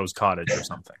up at Joe's cottage or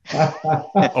something.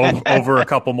 over a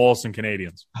couple Molson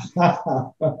Canadians.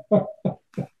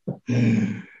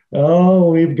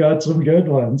 Oh, we've got some good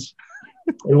ones.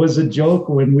 It was a joke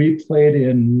when we played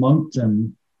in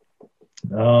Moncton.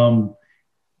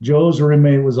 Joe's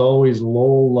roommate was always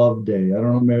Lowell Loveday. I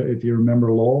don't know if you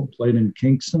remember Lowell, played in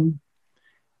Kingston.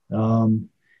 And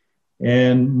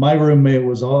my roommate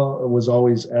was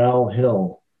always Al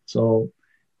Hill. So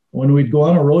when we'd go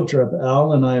on a road trip,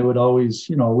 Al and I would always,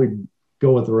 we'd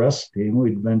go with the rest of the team.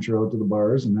 We'd venture out to the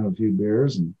bars and have a few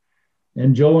beers.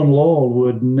 And Joe and Lowell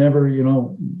would never,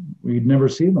 we'd never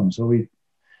see them. So we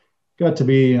got to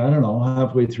be, I don't know,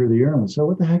 halfway through the year. And we said,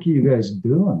 what the heck are you guys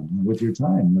doing with your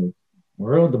time? Like,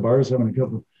 we're out at the bars having a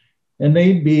couple. And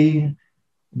they'd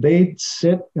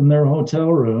sit in their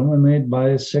hotel room and they'd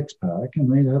buy a 6-pack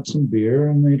and they'd have some beer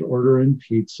and they'd order in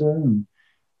pizza. And,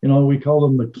 we call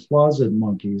them the closet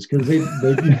monkeys because they'd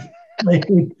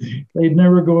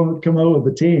never come out with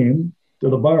the team to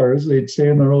the bars. They'd stay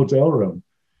in their hotel room.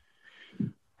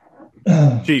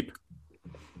 Cheap.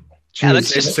 Yeah,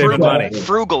 that's just saving money.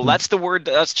 Frugal. That's the word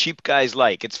that us cheap guys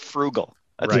like. It's frugal.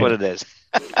 That's what it is.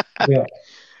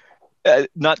 Yeah.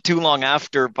 Not too long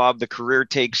after, Bob, the career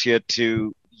takes you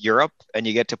to Europe and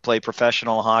you get to play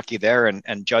professional hockey there.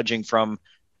 And judging from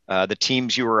the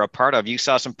teams you were a part of, you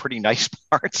saw some pretty nice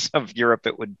parts of Europe,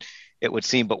 it would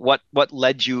seem. But what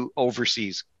led you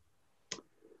overseas?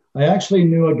 I actually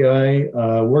knew a guy,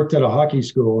 worked at a hockey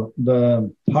school,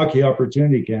 the Hockey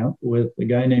Opportunity Camp, with a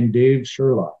guy named Dave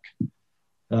Sherlock.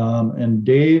 And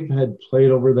Dave had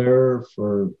played over there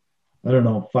for,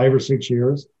 5 or 6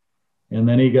 years. And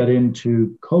then he got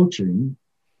into coaching.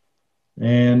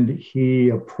 And he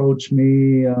approached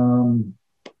me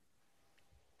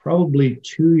probably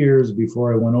 2 years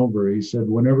before I went over. He said,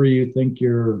 whenever you think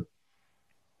your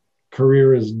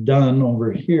career is done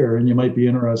over here and you might be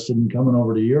interested in coming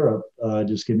over to Europe,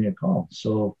 just give me a call.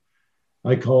 So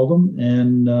I called him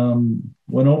and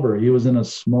went over. He was in a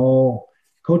small,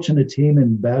 coaching a team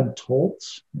in Bad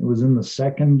Tolz. It was in the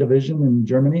 2nd division in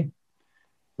Germany.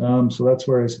 So that's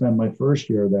where I spent my first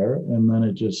year there. And then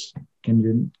it just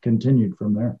continued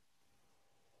from there.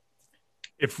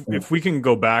 If we can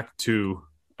go back to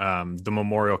the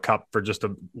Memorial Cup for just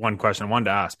one question I wanted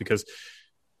to ask, because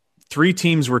 3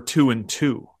 teams were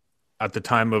 2-2 at the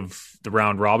time of the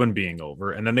round robin being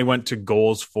over. And then they went to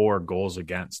goals for, goals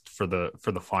against for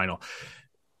the final.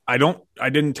 I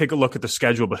didn't take a look at the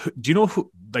schedule, but do you know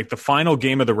who, like the final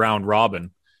game of the round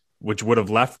robin, which would have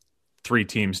left 3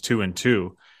 teams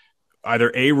 2-2,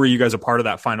 either A, were you guys a part of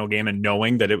that final game and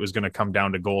knowing that it was going to come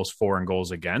down to goals for and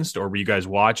goals against, or were you guys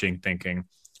watching thinking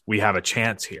we have a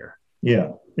chance here?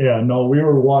 Yeah. No, we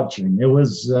were watching. It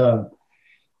was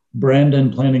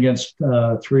Brandon playing against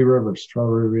Three Rivers,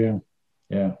 Trois-Rivières.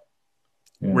 Yeah.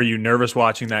 Were you nervous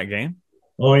watching that game?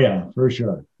 Oh yeah, for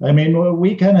sure. I mean,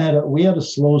 we kind of had a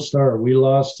slow start. We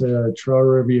lost to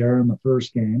Trois-Rivières in the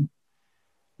first game.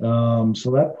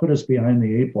 So that put us behind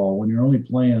the 8 ball when you're only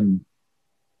playing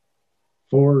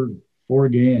four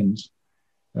games.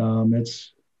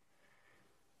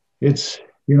 It's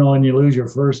when you lose your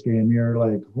first game, you're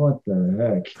like, what the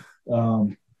heck?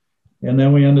 And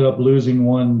then we ended up losing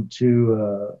one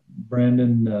to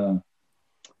Brandon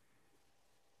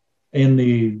in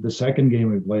the second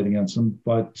game we played against them.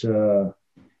 But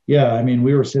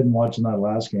we were sitting watching that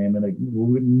last game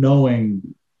and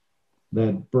knowing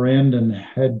that Brandon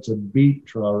had to beat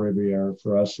Trois-Rivières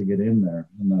for us to get in there,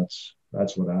 and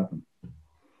that's what happened.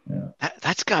 Yeah,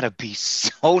 that's got to be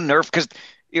so nerve because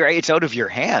you're right, it's out of your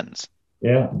hands.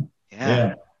 Yeah.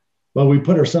 Well, we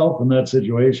put ourselves in that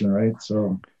situation, right?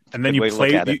 So, and then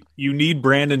you need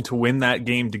Brandon to win that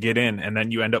game to get in, and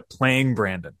then you end up playing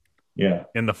Brandon. Yeah,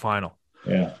 in the final.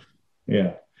 Yeah.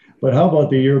 But how about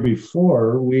the year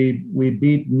before? We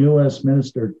beat New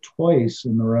Westminster twice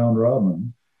in the round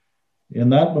robin. In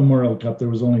that Memorial Cup, there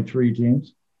was only 3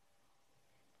 teams.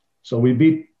 So we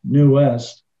beat New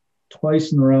West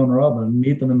twice in the round robin,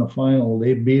 meet them in the final.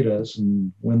 They beat us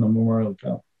and win the Memorial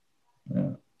Cup.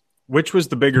 Yeah. Which was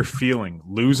the bigger feeling,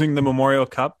 losing the Memorial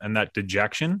Cup and that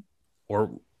dejection,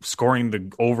 or scoring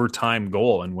the overtime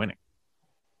goal and winning?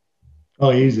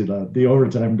 Oh, easy, the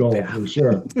overtime goal for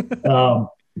sure.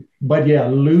 But yeah,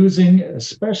 losing,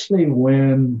 especially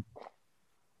when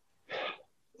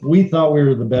we thought we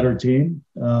were the better team.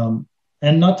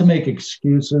 And not to make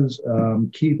excuses,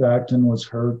 Keith Acton was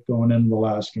hurt going into the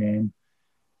last game.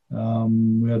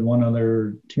 We had one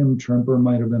other, Tim Trimper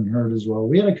might have been hurt as well.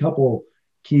 We had a couple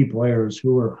key players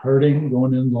who were hurting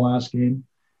going into the last game.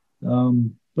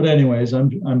 But anyways,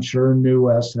 I'm sure New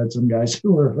West had some guys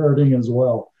who were hurting as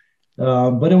well.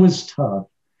 But it was tough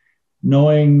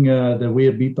knowing that we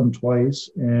had beat them twice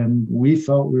and we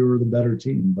felt we were the better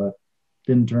team, but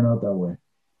didn't turn out that way.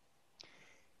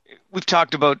 We've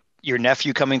talked about your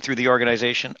nephew coming through the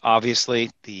organization, obviously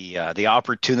the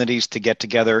opportunities to get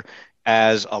together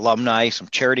as alumni, some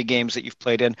charity games that you've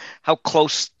played in. How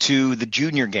close to the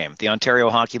junior game, the Ontario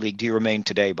Hockey League, do you remain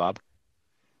today, Bob?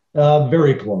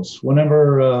 Very close.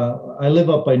 Whenever I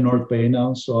live up by North Bay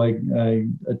now, so I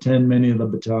attend many of the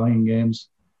battalion games.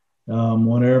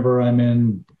 Whenever I'm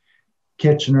in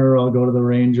Kitchener, I'll go to the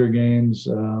Ranger games,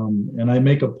 and I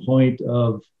make a point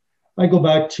of, I go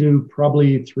back to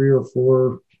probably 3 or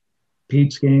 4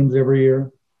 Pete's games every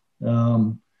year.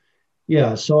 So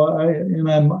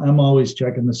I'm always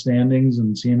checking the standings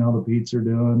and seeing how the Pete's are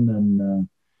doing, and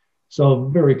so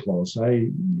very close.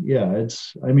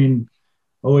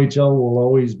 OHL will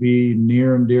always be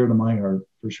near and dear to my heart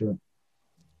for sure.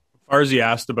 Farzy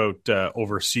asked about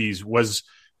overseas. Was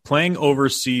playing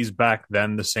overseas back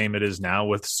then the same it is now,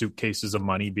 with suitcases of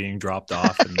money being dropped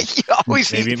off and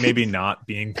maybe not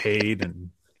being paid and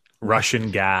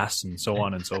Russian gas and so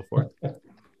on and so forth?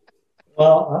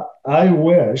 Well, I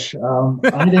wish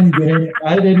I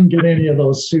didn't get any of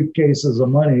those suitcases of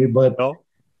money, but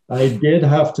I did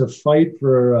have to fight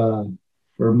for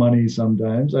money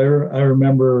sometimes. I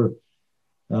remember,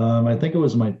 I think it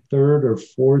was my 3rd or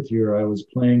 4th year, I was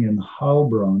playing in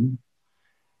Heilbronn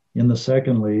in the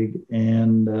second league,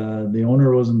 and the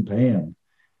owner wasn't paying.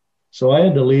 So I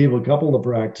had to leave a couple of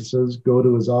practices, go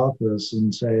to his office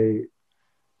and say,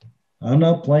 I'm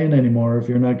not playing anymore if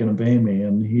you're not going to pay me.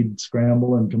 And he'd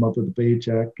scramble and come up with a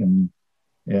paycheck. And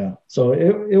yeah, so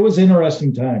it was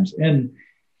interesting times and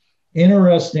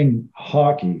interesting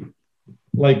hockey,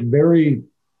 like very,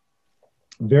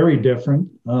 very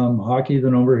different hockey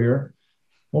than over here.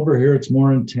 Over here, it's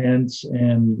more intense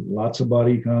and lots of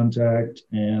body contact.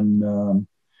 And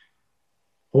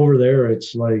over there,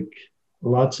 it's like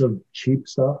lots of cheap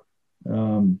stuff,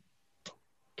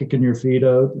 kicking your feet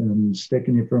out and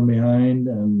sticking you from behind.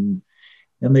 And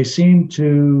they seem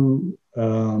to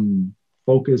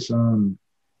focus on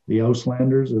the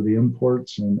Auslanders or the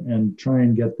imports and try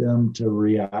and get them to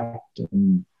react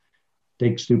and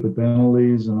take stupid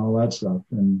penalties and all that stuff.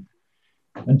 And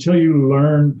until you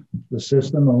learn the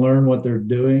system and learn what they're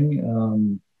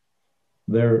doing,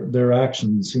 their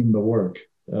actions seem to work.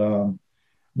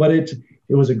 But it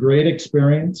was a great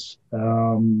experience.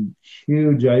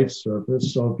 Huge ice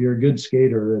surface, so if you're a good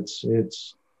skater, it's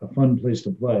a fun place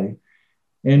to play.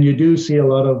 And you do see a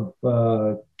lot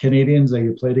of Canadians that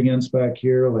you played against back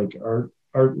here, like Art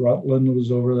Rutland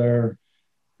was over there,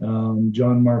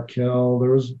 John Markell.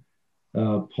 There was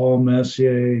Paul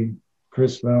Messier,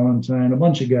 Chris Valentine, a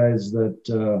bunch of guys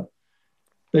that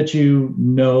you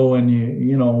know, and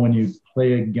you know when you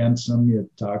play against them, you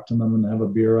talk to them and have a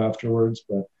beer afterwards.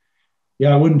 But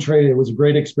yeah, I wouldn't trade it. It was a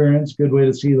great experience, good way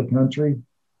to see the country.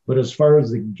 But as far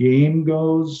as the game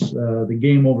goes, the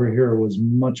game over here was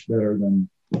much better than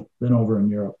over in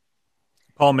Europe.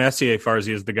 Paul Messier,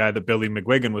 Farzy, is the guy that Billy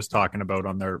McGuigan was talking about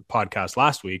on their podcast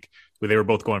last week, where they were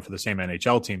both going for the same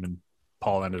NHL team, and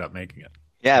Paul ended up making it.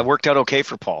 Yeah, it worked out okay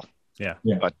for Paul. Yeah.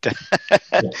 But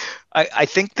I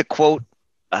think the quote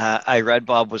I read,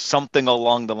 Bob, was something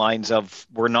along the lines of,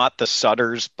 we're not the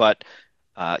Sutters, but,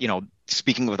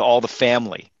 speaking with all the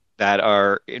family that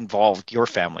are involved, your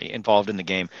family involved in the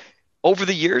game. Over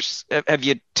the years, have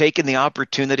you taken the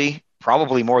opportunity,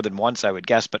 probably more than once, I would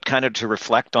guess, but kind of to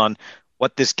reflect on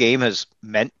what this game has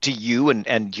meant to you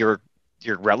and your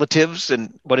relatives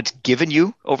and what it's given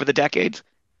you over the decades?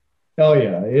 Oh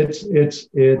yeah, it's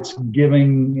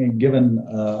given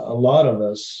a lot of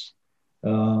us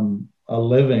a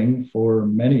living for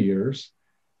many years.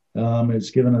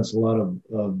 It's given us a lot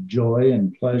of joy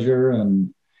and pleasure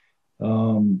and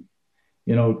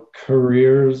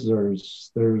careers.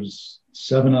 There's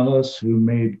 7 of us who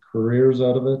made careers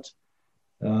out of it,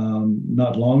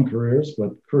 not long careers,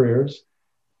 but careers.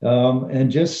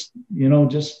 And just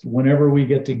whenever we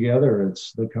get together,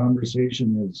 it's the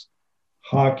conversation is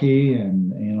hockey,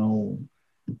 and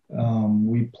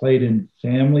we played in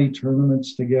family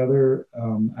tournaments together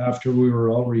after we were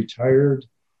all retired.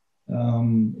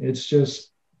 It's just,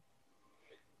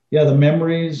 the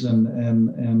memories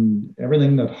and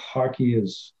everything that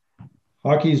hockey's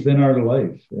been our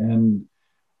life. And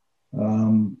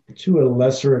to a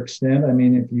lesser extent, I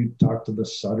mean, if you talk to the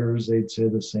Sutters, they'd say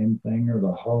the same thing, or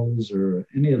the Hulls, or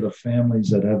any of the families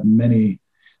that have many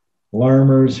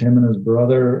Larmers, him and his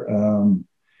brother.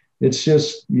 It's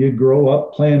just, you grow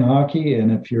up playing hockey,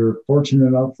 and if you're fortunate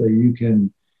enough that you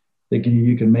can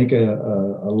make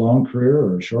a long career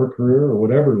or a short career or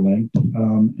whatever length,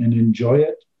 and enjoy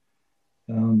it,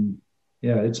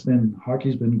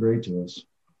 Hockey's been great to us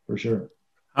for sure.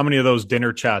 How many of those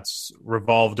dinner chats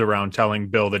revolved around telling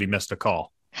Bill that he missed a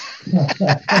call?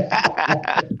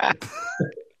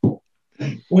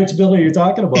 Which Bill are you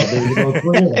talking about?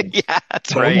 Yeah,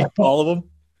 that's right. All of them?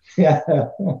 Yeah.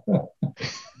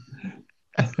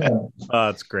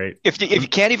 That's great. If you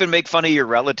can't even make fun of your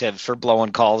relatives for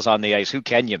blowing calls on the ice, who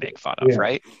can you make fun of,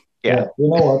 right? Yeah. You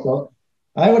know what, though?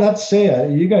 I would have to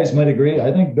say, you guys might agree,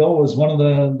 I think Bill was one of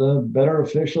the better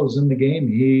officials in the game.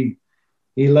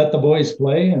 He let the boys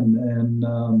play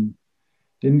and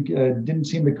didn't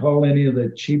seem to call any of the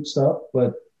cheap stuff,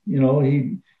 but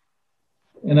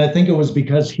and I think it was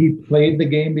because he played the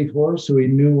game before, so he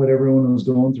knew what everyone was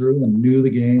going through and knew the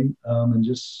game, and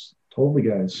just told the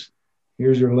guys,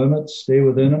 here's your limits, stay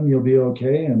within them, you'll be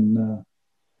okay, and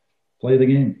play the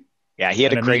game. Yeah, he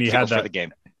had a great feel for the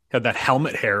game. Had that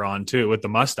helmet hair on too with the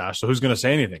mustache, so who's going to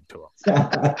say anything to him?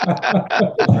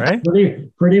 Right?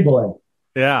 Pretty boy.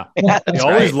 Yeah, he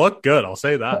always looked good, I'll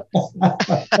say that.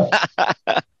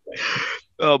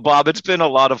 Oh, Bob, it's been a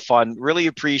lot of fun. Really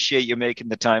appreciate you making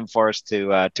the time for us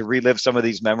to relive some of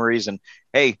these memories. And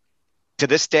hey, to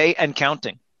this day and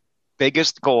counting,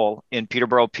 biggest goal in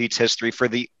Peterborough Pete's history for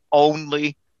the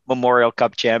only Memorial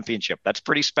Cup championship. That's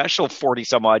pretty special 40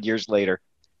 some odd years later.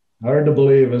 Hard to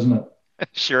believe, isn't it?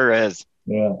 Sure is.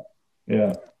 Yeah.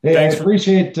 Hey, thanks. I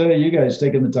appreciate you guys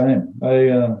taking the time.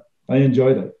 I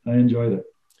enjoyed it.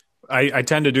 I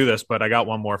tend to do this, but I got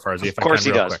one more, Farzy. Of course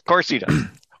he does. Of course he does.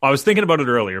 I was thinking about it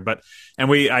earlier,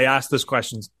 I asked this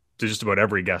question to just about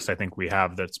every guest I think we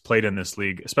have that's played in this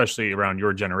league, especially around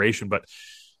your generation. But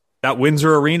that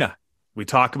Windsor Arena, we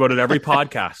talk about it every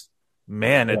podcast.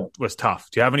 Man, it was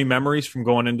tough. Do you have any memories from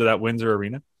going into that Windsor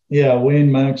Arena? Yeah, Wayne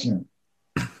Maxner.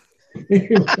 he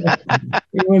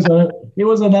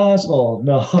was an asshole.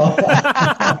 No.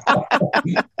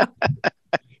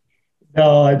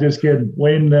 No, I just kidding.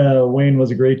 Wayne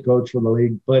was a great coach for the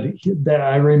league, but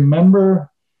I remember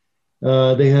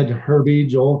they had Herbie,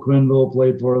 Joel Quinville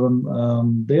played for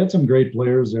them. They had some great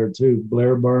players there too.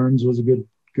 Blair Barnes was a good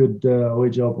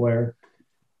OHL player,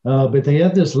 but they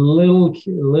had this little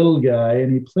guy,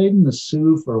 and he played in the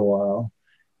Sioux for a while,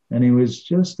 and he was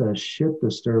just a shit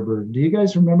disturber. Do you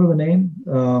guys remember the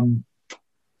name?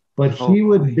 But he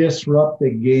would disrupt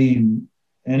the game,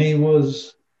 and he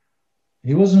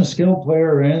wasn't a skilled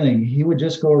player or anything. He would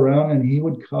just go around and he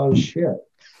would cause shit.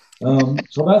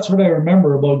 So that's what I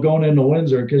remember about going into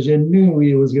Windsor, because you knew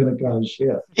he was going to cause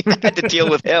shit. You had to deal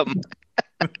with him.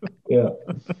 Yeah.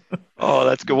 Oh,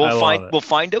 that's good. We'll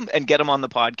find him and get him on the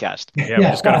podcast. Yeah, we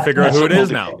just got to figure out who it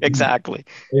is now. Exactly.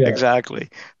 Yeah. Exactly.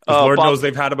 Lord knows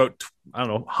they've had about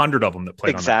 100 of them that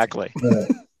played. Exactly. On that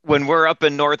team. When we're up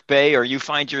in North Bay, or you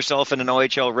find yourself in an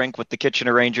OHL rink with the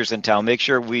Kitchener Rangers in town, make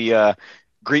sure we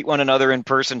greet one another in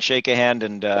person, shake a hand,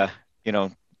 and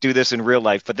do this in real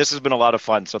life. But this has been a lot of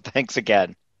fun, so thanks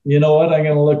again. You know what? I'm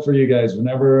going to look for you guys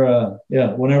whenever I'm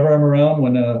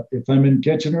around. If I'm in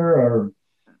Kitchener or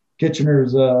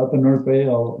Kitchener's up in North Bay,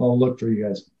 I'll look for you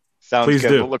guys. Sounds Please good.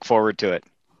 do. We'll look forward to it.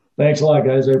 Thanks a lot,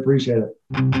 guys. I appreciate it.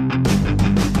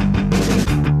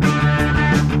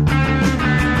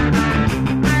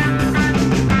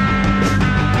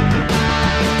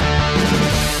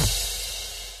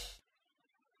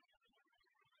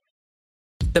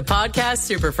 The Podcast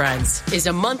Super Friends is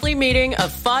a monthly meeting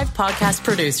of 5 podcast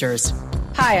producers.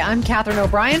 Hi, I'm Katherine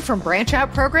O'Brien from Branch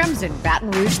Out Programs in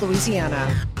Baton Rouge,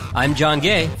 Louisiana. I'm John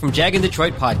Gay from Jag and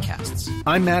Detroit Podcasts.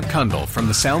 I'm Matt Kundle from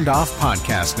the Sound Off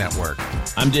Podcast Network.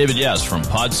 I'm David Yes from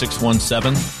Pod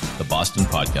 617, the Boston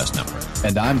Podcast Network.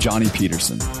 And I'm Johnny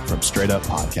Peterson from Straight Up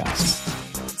Podcasts.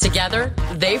 Together,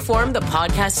 they form the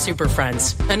Podcast Super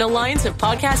Friends, an alliance of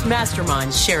podcast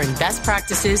masterminds sharing best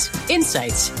practices,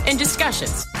 insights, and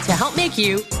discussions to help make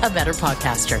you a better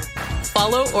podcaster.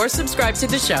 Follow or subscribe to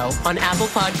the show on Apple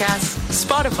Podcasts,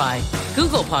 Spotify,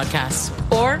 Google Podcasts,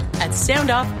 or at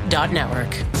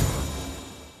soundoff.network.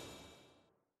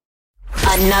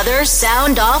 Another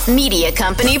Sound Off Media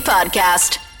Company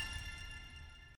podcast.